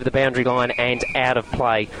see it over the boundary line and out of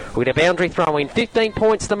play. We get a boundary throw in. 15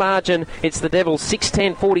 points the margin. It's the Devils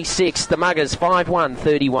 6-10-46. The Muggers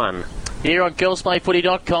 5-1-31. here on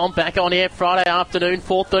GirlsPlayFooty.com. Back on air Friday afternoon,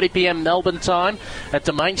 4:30pm Melbourne time at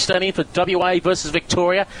Domain Stadium for WA versus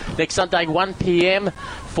Victoria. Next Sunday, 1pm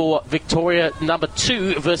for Victoria number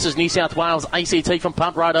 2 versus New South Wales ACT from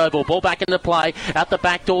Punt Road Oval. Ball back into play. Out the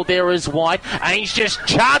back door there is White. Ainge just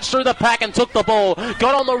charged through the pack and took the ball.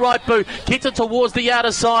 Got on the right boot. Kicked it towards the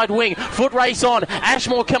outer side wing. Foot race on.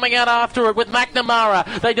 Ashmore coming out after it with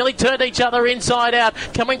McNamara. They nearly turned each other inside out.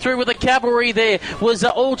 Coming through with the cavalry there was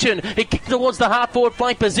Alchin. He kicked towards the half-forward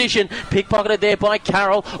flank position. Pickpocketed there by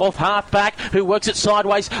Carroll off half-back, who works it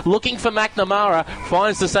sideways, looking for McNamara.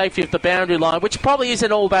 Finds the safety of the boundary line, which probably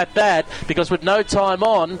isn't all that bad, because with no time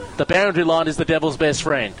on, the boundary line is the Devils' best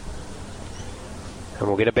friend. And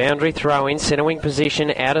we'll get a boundary throw in, centre wing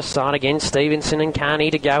position, out of sight again. Stevenson and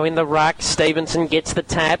Carney to go in the ruck. Stevenson gets the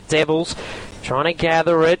tap. Devils trying to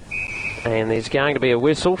gather it. And there's going to be a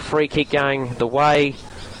whistle. Free kick going the way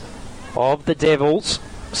of the Devils.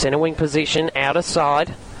 Centre wing position, out of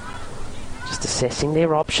side. Just assessing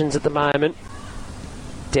their options at the moment.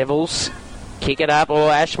 Devils kick it up,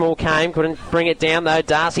 or Ashmore came, couldn't bring it down though.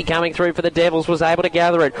 Darcy coming through for the Devils, was able to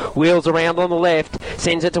gather it. Wheels around on the left,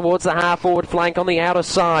 sends it towards the half-forward flank on the outer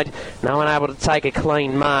side. No one able to take a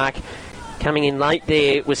clean mark. Coming in late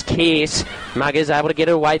there was Kearse. Muggers able to get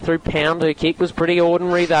it away through Pound. Her kick was pretty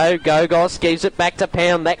ordinary though. Gogos gives it back to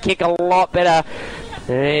Pound. That kick a lot better.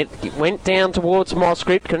 It went down towards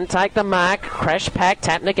Moscript, couldn't take the mark. Crash pack.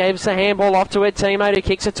 Tapner gives the handball off to her teammate, who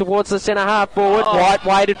kicks it towards the centre half forward. White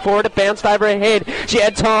waited for it. It bounced over her head. She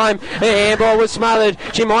had time. The handball was smothered.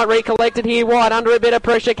 She might recollect it here. White under a bit of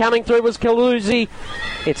pressure. Coming through was Kaluzi.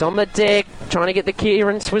 It's on the deck. Trying to get the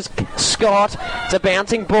clearance was Scott. It's a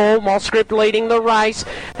bouncing ball. Moscript leading the race.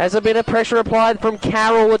 Has a bit of pressure applied from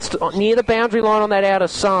Carroll. It's near the boundary line on that outer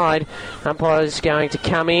side. Umpire is going to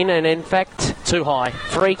come in, and in fact, too high.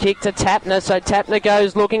 Free kick to Tapner. So Tapner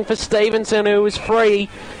goes looking for Stevenson, who is free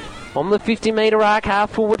on the 50-metre arc,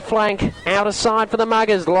 half-forward flank. Outer side for the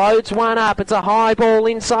Muggers. Loads one up. It's a high ball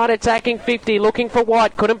inside, attacking 50. Looking for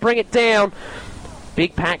White. Couldn't bring it down.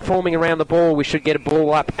 Big pack forming around the ball. We should get a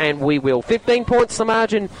ball up, and we will. 15 points the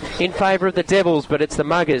margin in favour of the Devils, but it's the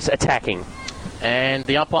Muggers attacking. And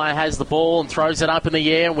the umpire has the ball and throws it up in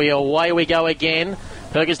the air, and away we go again.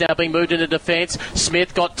 Perkins now being moved into defence.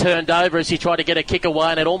 Smith got turned over as he tried to get a kick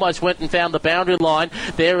away, and it almost went and found the boundary line.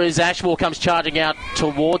 There is Ashmore comes charging out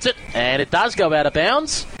towards it, and it does go out of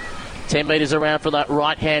bounds. 10 metres around from that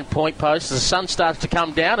right-hand point post. The sun starts to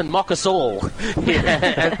come down and mock us all here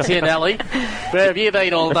at Tianelli. Where have you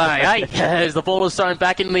been all day, eh? As the ball is thrown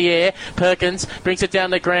back in the air. Perkins brings it down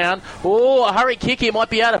the ground. Oh, a hurry kick here might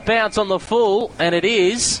be out of bounds on the full, and it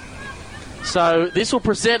is. So this will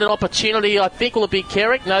present an opportunity. I think will it be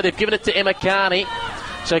Kerrick? No, they've given it to Emma Carney.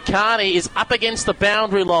 So Carney is up against the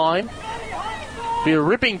boundary line. Be a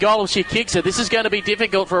ripping goal if she kicks it. This is going to be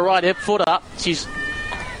difficult for a right hip footer. She's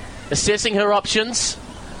assessing her options,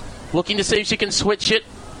 looking to see if she can switch it.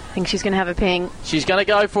 I think she's going to have a ping. She's going to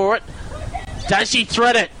go for it. Does she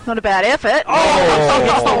thread it? Not a bad effort.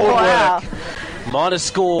 Oh, wow. Minus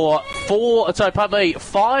score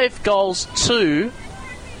 5 goals to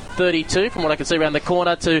 32 from what I can see around the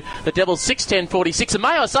corner to the Devils 6-10-46. And may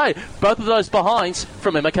I say, both of those behinds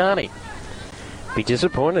from Emma Carney. Be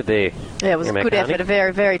disappointed there. Yeah, it was a good effort, a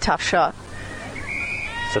very, very tough shot.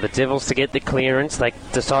 So the Devils to get the clearance, they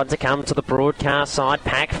decide to come to the broadcast side.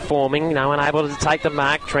 Pack forming, no one able to take the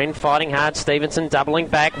mark. Trent fighting hard, Stevenson doubling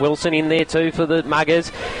back. Wilson in there too for the Muggers.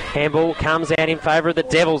 Handball comes out in favour of the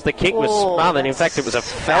Devils. The kick was smothered. In fact, it was a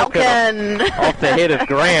falcon off the head of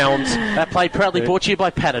ground. That play proudly brought to you by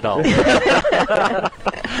Panadol.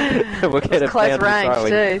 We'll get close range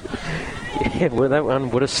too. Yeah, well, that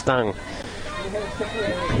one would have stung.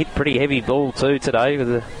 Hit pretty heavy ball too today with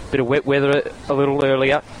a bit of wet weather a little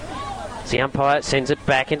earlier. The umpire sends it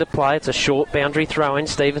back into play. It's a short boundary throw in.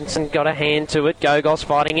 Stevenson got a hand to it. Gogos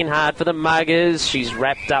fighting in hard for the Muggers. She's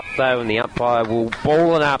wrapped up though, and the umpire will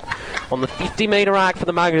ball it up on the 50-metre arc for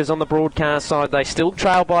the Muggers on the broadcast side. They still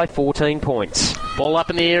trail by 14 points. Ball up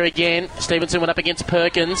in the air again. Stevenson went up against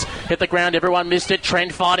Perkins. Hit the ground. Everyone missed it.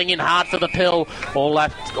 Trent fighting in hard for the pill. All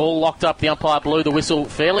locked up. The umpire blew the whistle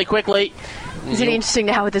fairly quickly. Isn't it interesting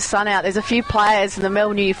now with the sun out? There's a few players in the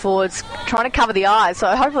Melbourne Uni forwards trying to cover the eyes,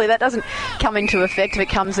 so hopefully that doesn't come into effect if it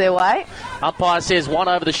comes their way. Umpire says one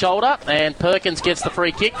over the shoulder, and Perkins gets the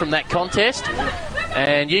free kick from that contest.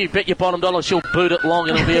 And you bet your bottom dollar she'll boot it long,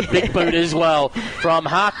 and it'll be a big boot as well. From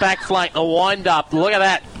half-back flank, the wind-up. Look at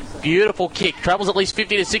that. Beautiful kick. Travels at least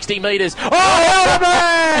 50 to 60 metres. Oh,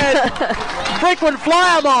 man! Frequent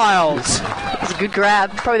flyer miles. was a good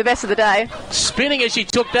grab. Probably the best of the day. Spinning as she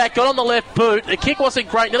took that, got on the left boot. The kick wasn't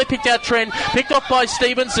great. Nearly picked out Trent. Picked off by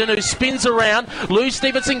Stevenson, who spins around. Lou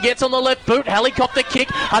Stevenson gets on the left boot. Helicopter kick.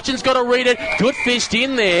 Hutchins got to read it. Good fished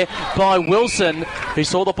in there by Wilson, who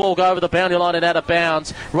saw the ball go over the boundary line and out of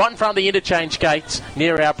bounds. Right in front of the interchange gates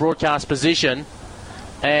near our broadcast position.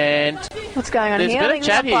 And what's going on there's here? a bit of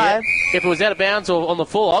chat here. If it was out of bounds or on the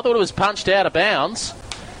full, I thought it was punched out of bounds.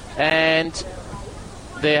 And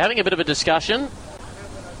they're having a bit of a discussion.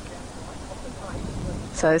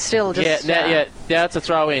 So still just... now it's a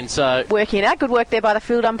throw in. So working out. Good work there by the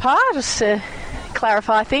field umpire, just to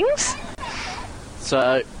clarify things.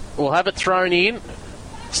 So we'll have it thrown in.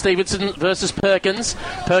 Stevenson versus Perkins.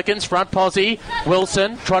 Perkins, front posse.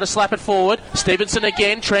 Wilson, try to slap it forward. Stevenson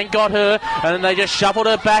again. Trent got her, and then they just shuffled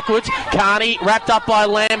her backwards. Carney wrapped up by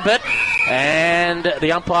Lambert. And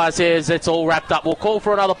the umpire says it's all wrapped up. We'll call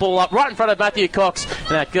for another ball up right in front of Matthew Cox in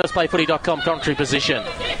that GirlsPlayFooty.com commentary position.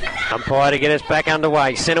 Umpire to get us back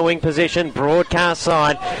underway. Centre wing position, broadcast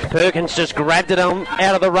side. Perkins just grabbed it on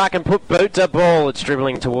out of the ruck and put boot to ball. It's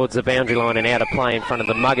dribbling towards the boundary line and out of play in front of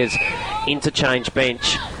the Muggers interchange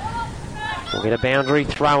bench. We'll get a boundary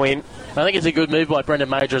throw in. I think it's a good move by Brendan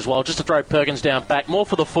Major as well, just to throw Perkins down back, more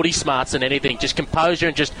for the footy smarts than anything. Just composure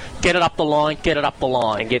and just get it up the line,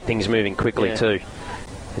 And get things moving quickly too.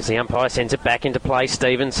 As the umpire sends it back into play,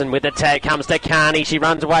 Stevenson with the tag comes to Carney. She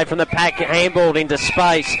runs away from the pack, handballed into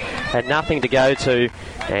space. Had nothing to go to,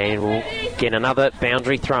 and we'll get another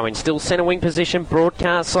boundary throw in. Still centre wing position,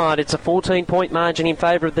 broadcast side. It's a 14-point margin in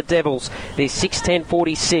favour of the Devils. They're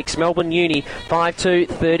 6-10-46. Melbourne Uni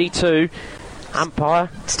 5-2-32. Umpire.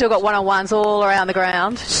 Still got one-on-ones all around the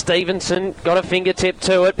ground. Stevenson got a fingertip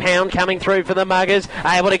to it. Pound coming through for the Muggers.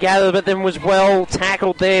 Able to gather, but then was well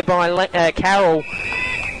tackled there by Carroll.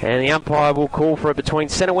 And the umpire will call for it between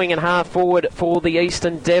centre wing and half forward for the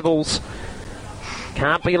Eastern Devils.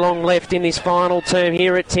 Can't be long left in this final term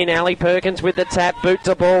here at Tin Alley. Perkins with the tap. Boot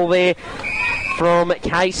to ball there from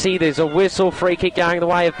Casey. There's a whistle. Free kick going the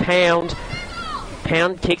way of Pound.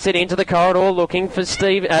 Pound kicks it into the corridor looking for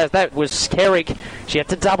Steve. That was Kerrick. She had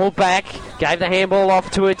to double back. Gave the handball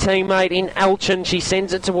off to her teammate in Elchin. She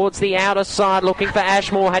sends it towards the outer side looking for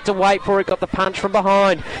Ashmore. Had to wait for it. Got the punch from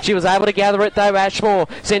behind. She was able to gather it though. Ashmore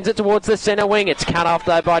sends it towards the centre wing. It's cut off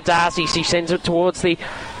though by Darcy. She sends it towards the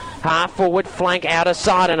half forward flank outer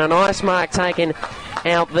side, and a nice mark taken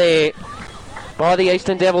out there by the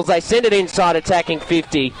Eastern Devils. They send it inside attacking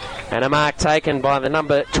 50, and a mark taken by the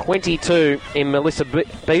number 22 in Melissa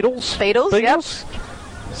Beatles. Beatles, yep.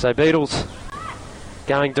 So Beatles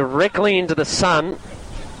going directly into the sun,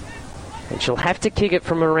 and she'll have to kick it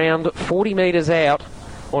from around 40 metres out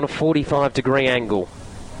on a 45-degree angle.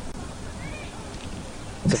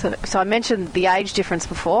 So I mentioned the age difference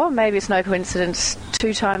before. Maybe it's no coincidence.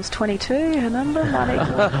 2 times 22, her number might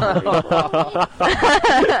equal.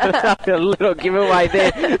 A little giveaway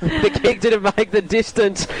there. The kick didn't make the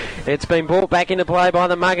distance. It's been brought back into play by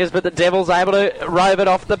the Muggers, but the Devils able to rove it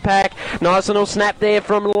off the pack. Nice little snap there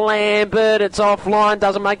from Lambert. It's offline,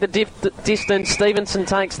 doesn't make the distance. Stevenson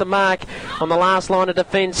takes the mark on the last line of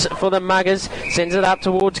defence for the Muggers. Sends it up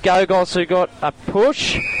towards Gogos, who got a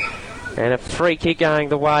push. And a free kick going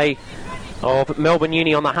the way of Melbourne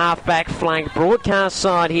Uni on the half-back flank. Broadcast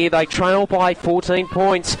side here, they trail by 14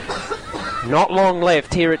 points. Not long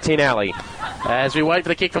left here at Tin Alley. As we wait for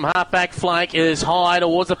the kick from half-back flank, it is high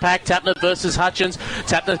towards the pack. Tapner versus Hutchins.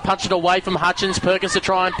 Tapner punched it away from Hutchins. Perkins to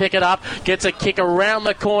try and pick it up. Gets a kick around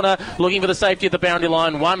the corner, looking for the safety of the boundary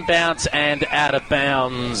line. One bounce and out of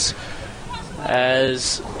bounds.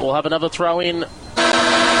 As we'll have another throw in.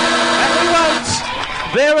 And we won't.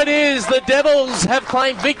 There it is. The Devils have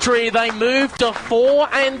claimed victory. They move to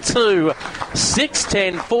 4-2.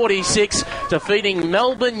 6-10-46, defeating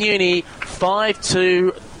Melbourne Uni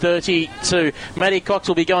 5-2-32. Matty Cox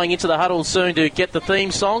will be going into the huddle soon to get the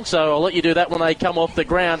theme song, so I'll let you do that when they come off the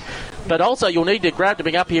ground. But also you'll need to grab to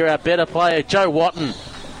bring up here our better player, Joe Watton,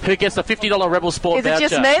 who gets the $50 Rebel Sport voucher.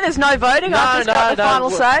 Is it just me? There's no voting? I've just got the final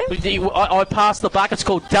say? I passed the buck. It's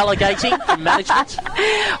called delegating in management.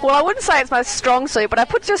 Well, I wouldn't say it's my strong suit, but I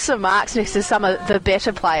put just some marks next to some of the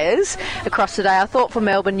better players across today. I thought for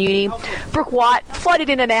Melbourne Uni, Brooke White floated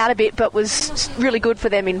in and out a bit, but was really good for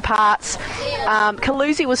them in parts.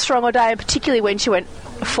 Kalusi was strong all day, and particularly when she went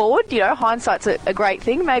forward. You know, hindsight's a great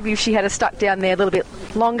thing. Maybe if she had stuck down there a little bit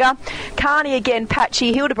longer. Carney again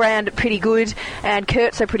patchy, Hildebrand pretty good, and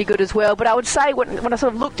Kurtz are pretty good as well. But I would say when I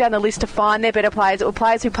sort of looked down the list to find their better players, it were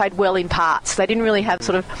players who played well in parts. They didn't really have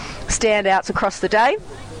sort of standouts across the day.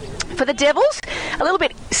 For the Devils, a little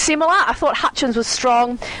bit similar. I thought Hutchins was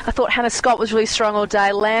strong. I thought Hannah Scott was really strong all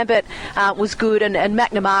day. Lambert was good, and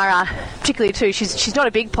McNamara particularly too. She's not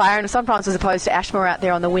a big player, and sometimes as opposed to Ashmore out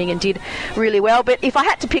there on the wing and did really well. But if I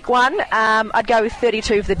had to pick one, I'd go with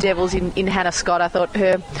 32 for the Devils in Hannah Scott. I thought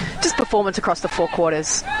her just performance across the 4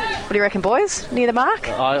 quarters. What do you reckon, boys? Near the mark?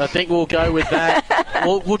 I think we'll go with that.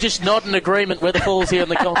 we'll just nod in agreement where the falls here in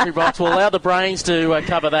the commentary box. We'll allow the brains to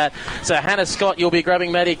cover that. So Hannah Scott, you'll be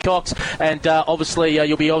grabbing Maddie Cox, and obviously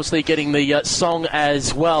you'll be getting the song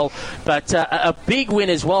as well. But a big win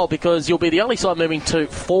as well, because you'll be the only side moving to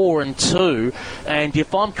 4-2. And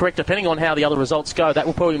if I'm correct, depending on how the other results go, that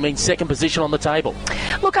will probably mean second position on the table.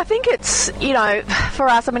 Look, I think it's, for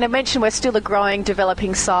us, I mentioned we're still a growing,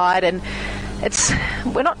 developing side, and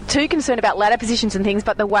we're not too concerned about ladder positions and things,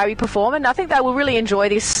 but the way we perform, and I think they will really enjoy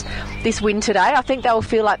this win today. I think they will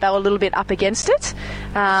feel like they were a little bit up against it,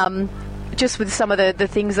 just with some of the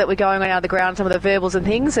things that were going on out of the ground, some of the verbals and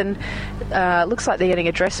things, and looks like they're getting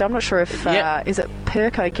addressed. So I'm not sure if is it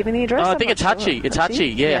Perko giving the address? I think it's Hutchie. It's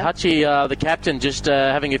Hutchie. Yeah, Hutchie, the captain, just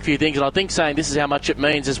having a few things, and I think saying this is how much it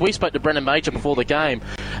means. As we spoke to Brendan Major before the game,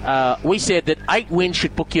 we said that 8 wins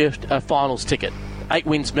should book you a finals ticket. 8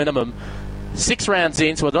 wins minimum. 6 rounds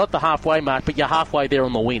in, so we're not at the halfway mark, but you're halfway there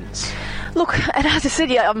on the wins. Look, and as I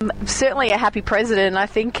said, I'm certainly a happy president. And I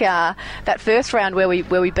think that first round where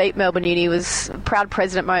we beat Melbourne Uni was a proud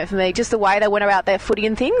president moment for me. Just the way they went about their footy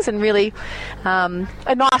and things, and really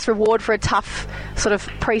a nice reward for a tough sort of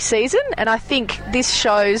pre-season. And I think this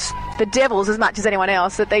shows the Devils, as much as anyone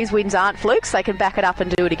else, that these wins aren't flukes. They can back it up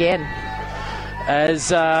and do it again.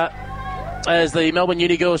 As the Melbourne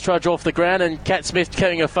Uni girls trudge off the ground, and Kat Smith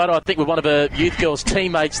carrying a photo, I think, with one of her youth girls'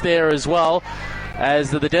 teammates there as well, as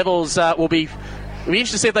the Devils will be... We'll be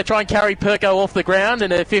interested to see if they try and carry Perko off the ground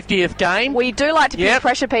in her 50th game. We do like to peer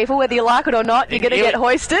pressure people, whether you like it or not. You're going to get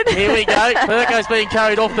hoisted. Here we go. Perko's being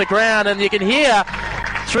carried off the ground, and you can hear...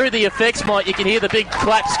 Through the effects, Mike, you can hear the big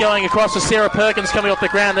claps going across with Sarah Perkins coming off the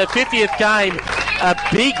ground. Their 50th game, a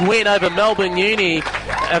big win over Melbourne Uni.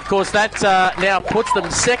 Of course, that now puts them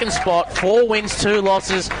second spot, 4 wins, 2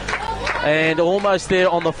 losses, and almost there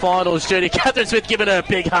on the finals. Judy Catherine Smith giving her a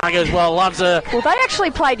big hug as well. Loves her. Well, they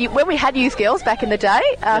actually played, when we had youth girls back in the day,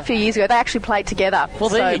 a few years ago, they actually played together. Well,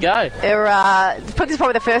 there you go. This is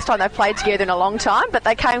probably the first time they've played together in a long time, but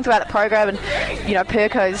they came throughout the program, and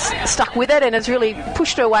Perko's stuck with it and has really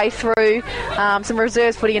pushed her way through some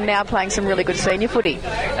reserves footy and now playing some really good senior footy.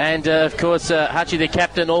 And of course, Hutchie, the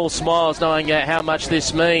captain, all smiles knowing how much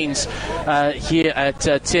this means here at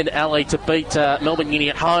 10 Alley to beat Melbourne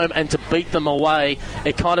Uni at home and to beat them away.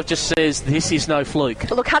 It kind of just says this is no fluke.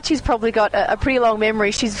 Well, look, Hutchie's probably got a pretty long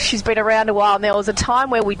memory. She's been around a while, and there was a time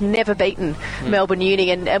where we'd never beaten Melbourne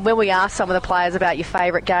Uni, and when we ask some of the players about your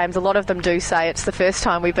favourite games, a lot of them do say it's the first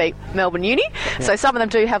time we beat Melbourne Uni. So some of them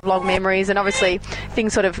do have long memories, and obviously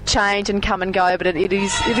things sort of change and come and go, but it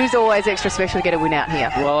is always extra special to get a win out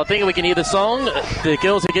here. Well, I think we can hear the song. The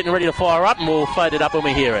girls are getting ready to fire up, and we'll fade it up when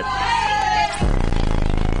we hear it.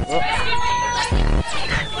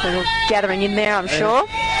 They're gathering in there, I'm sure.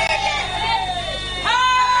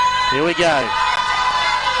 Here we go.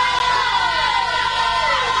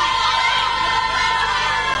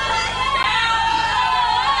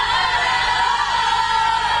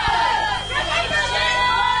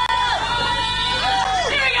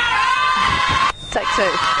 Take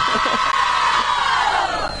 2.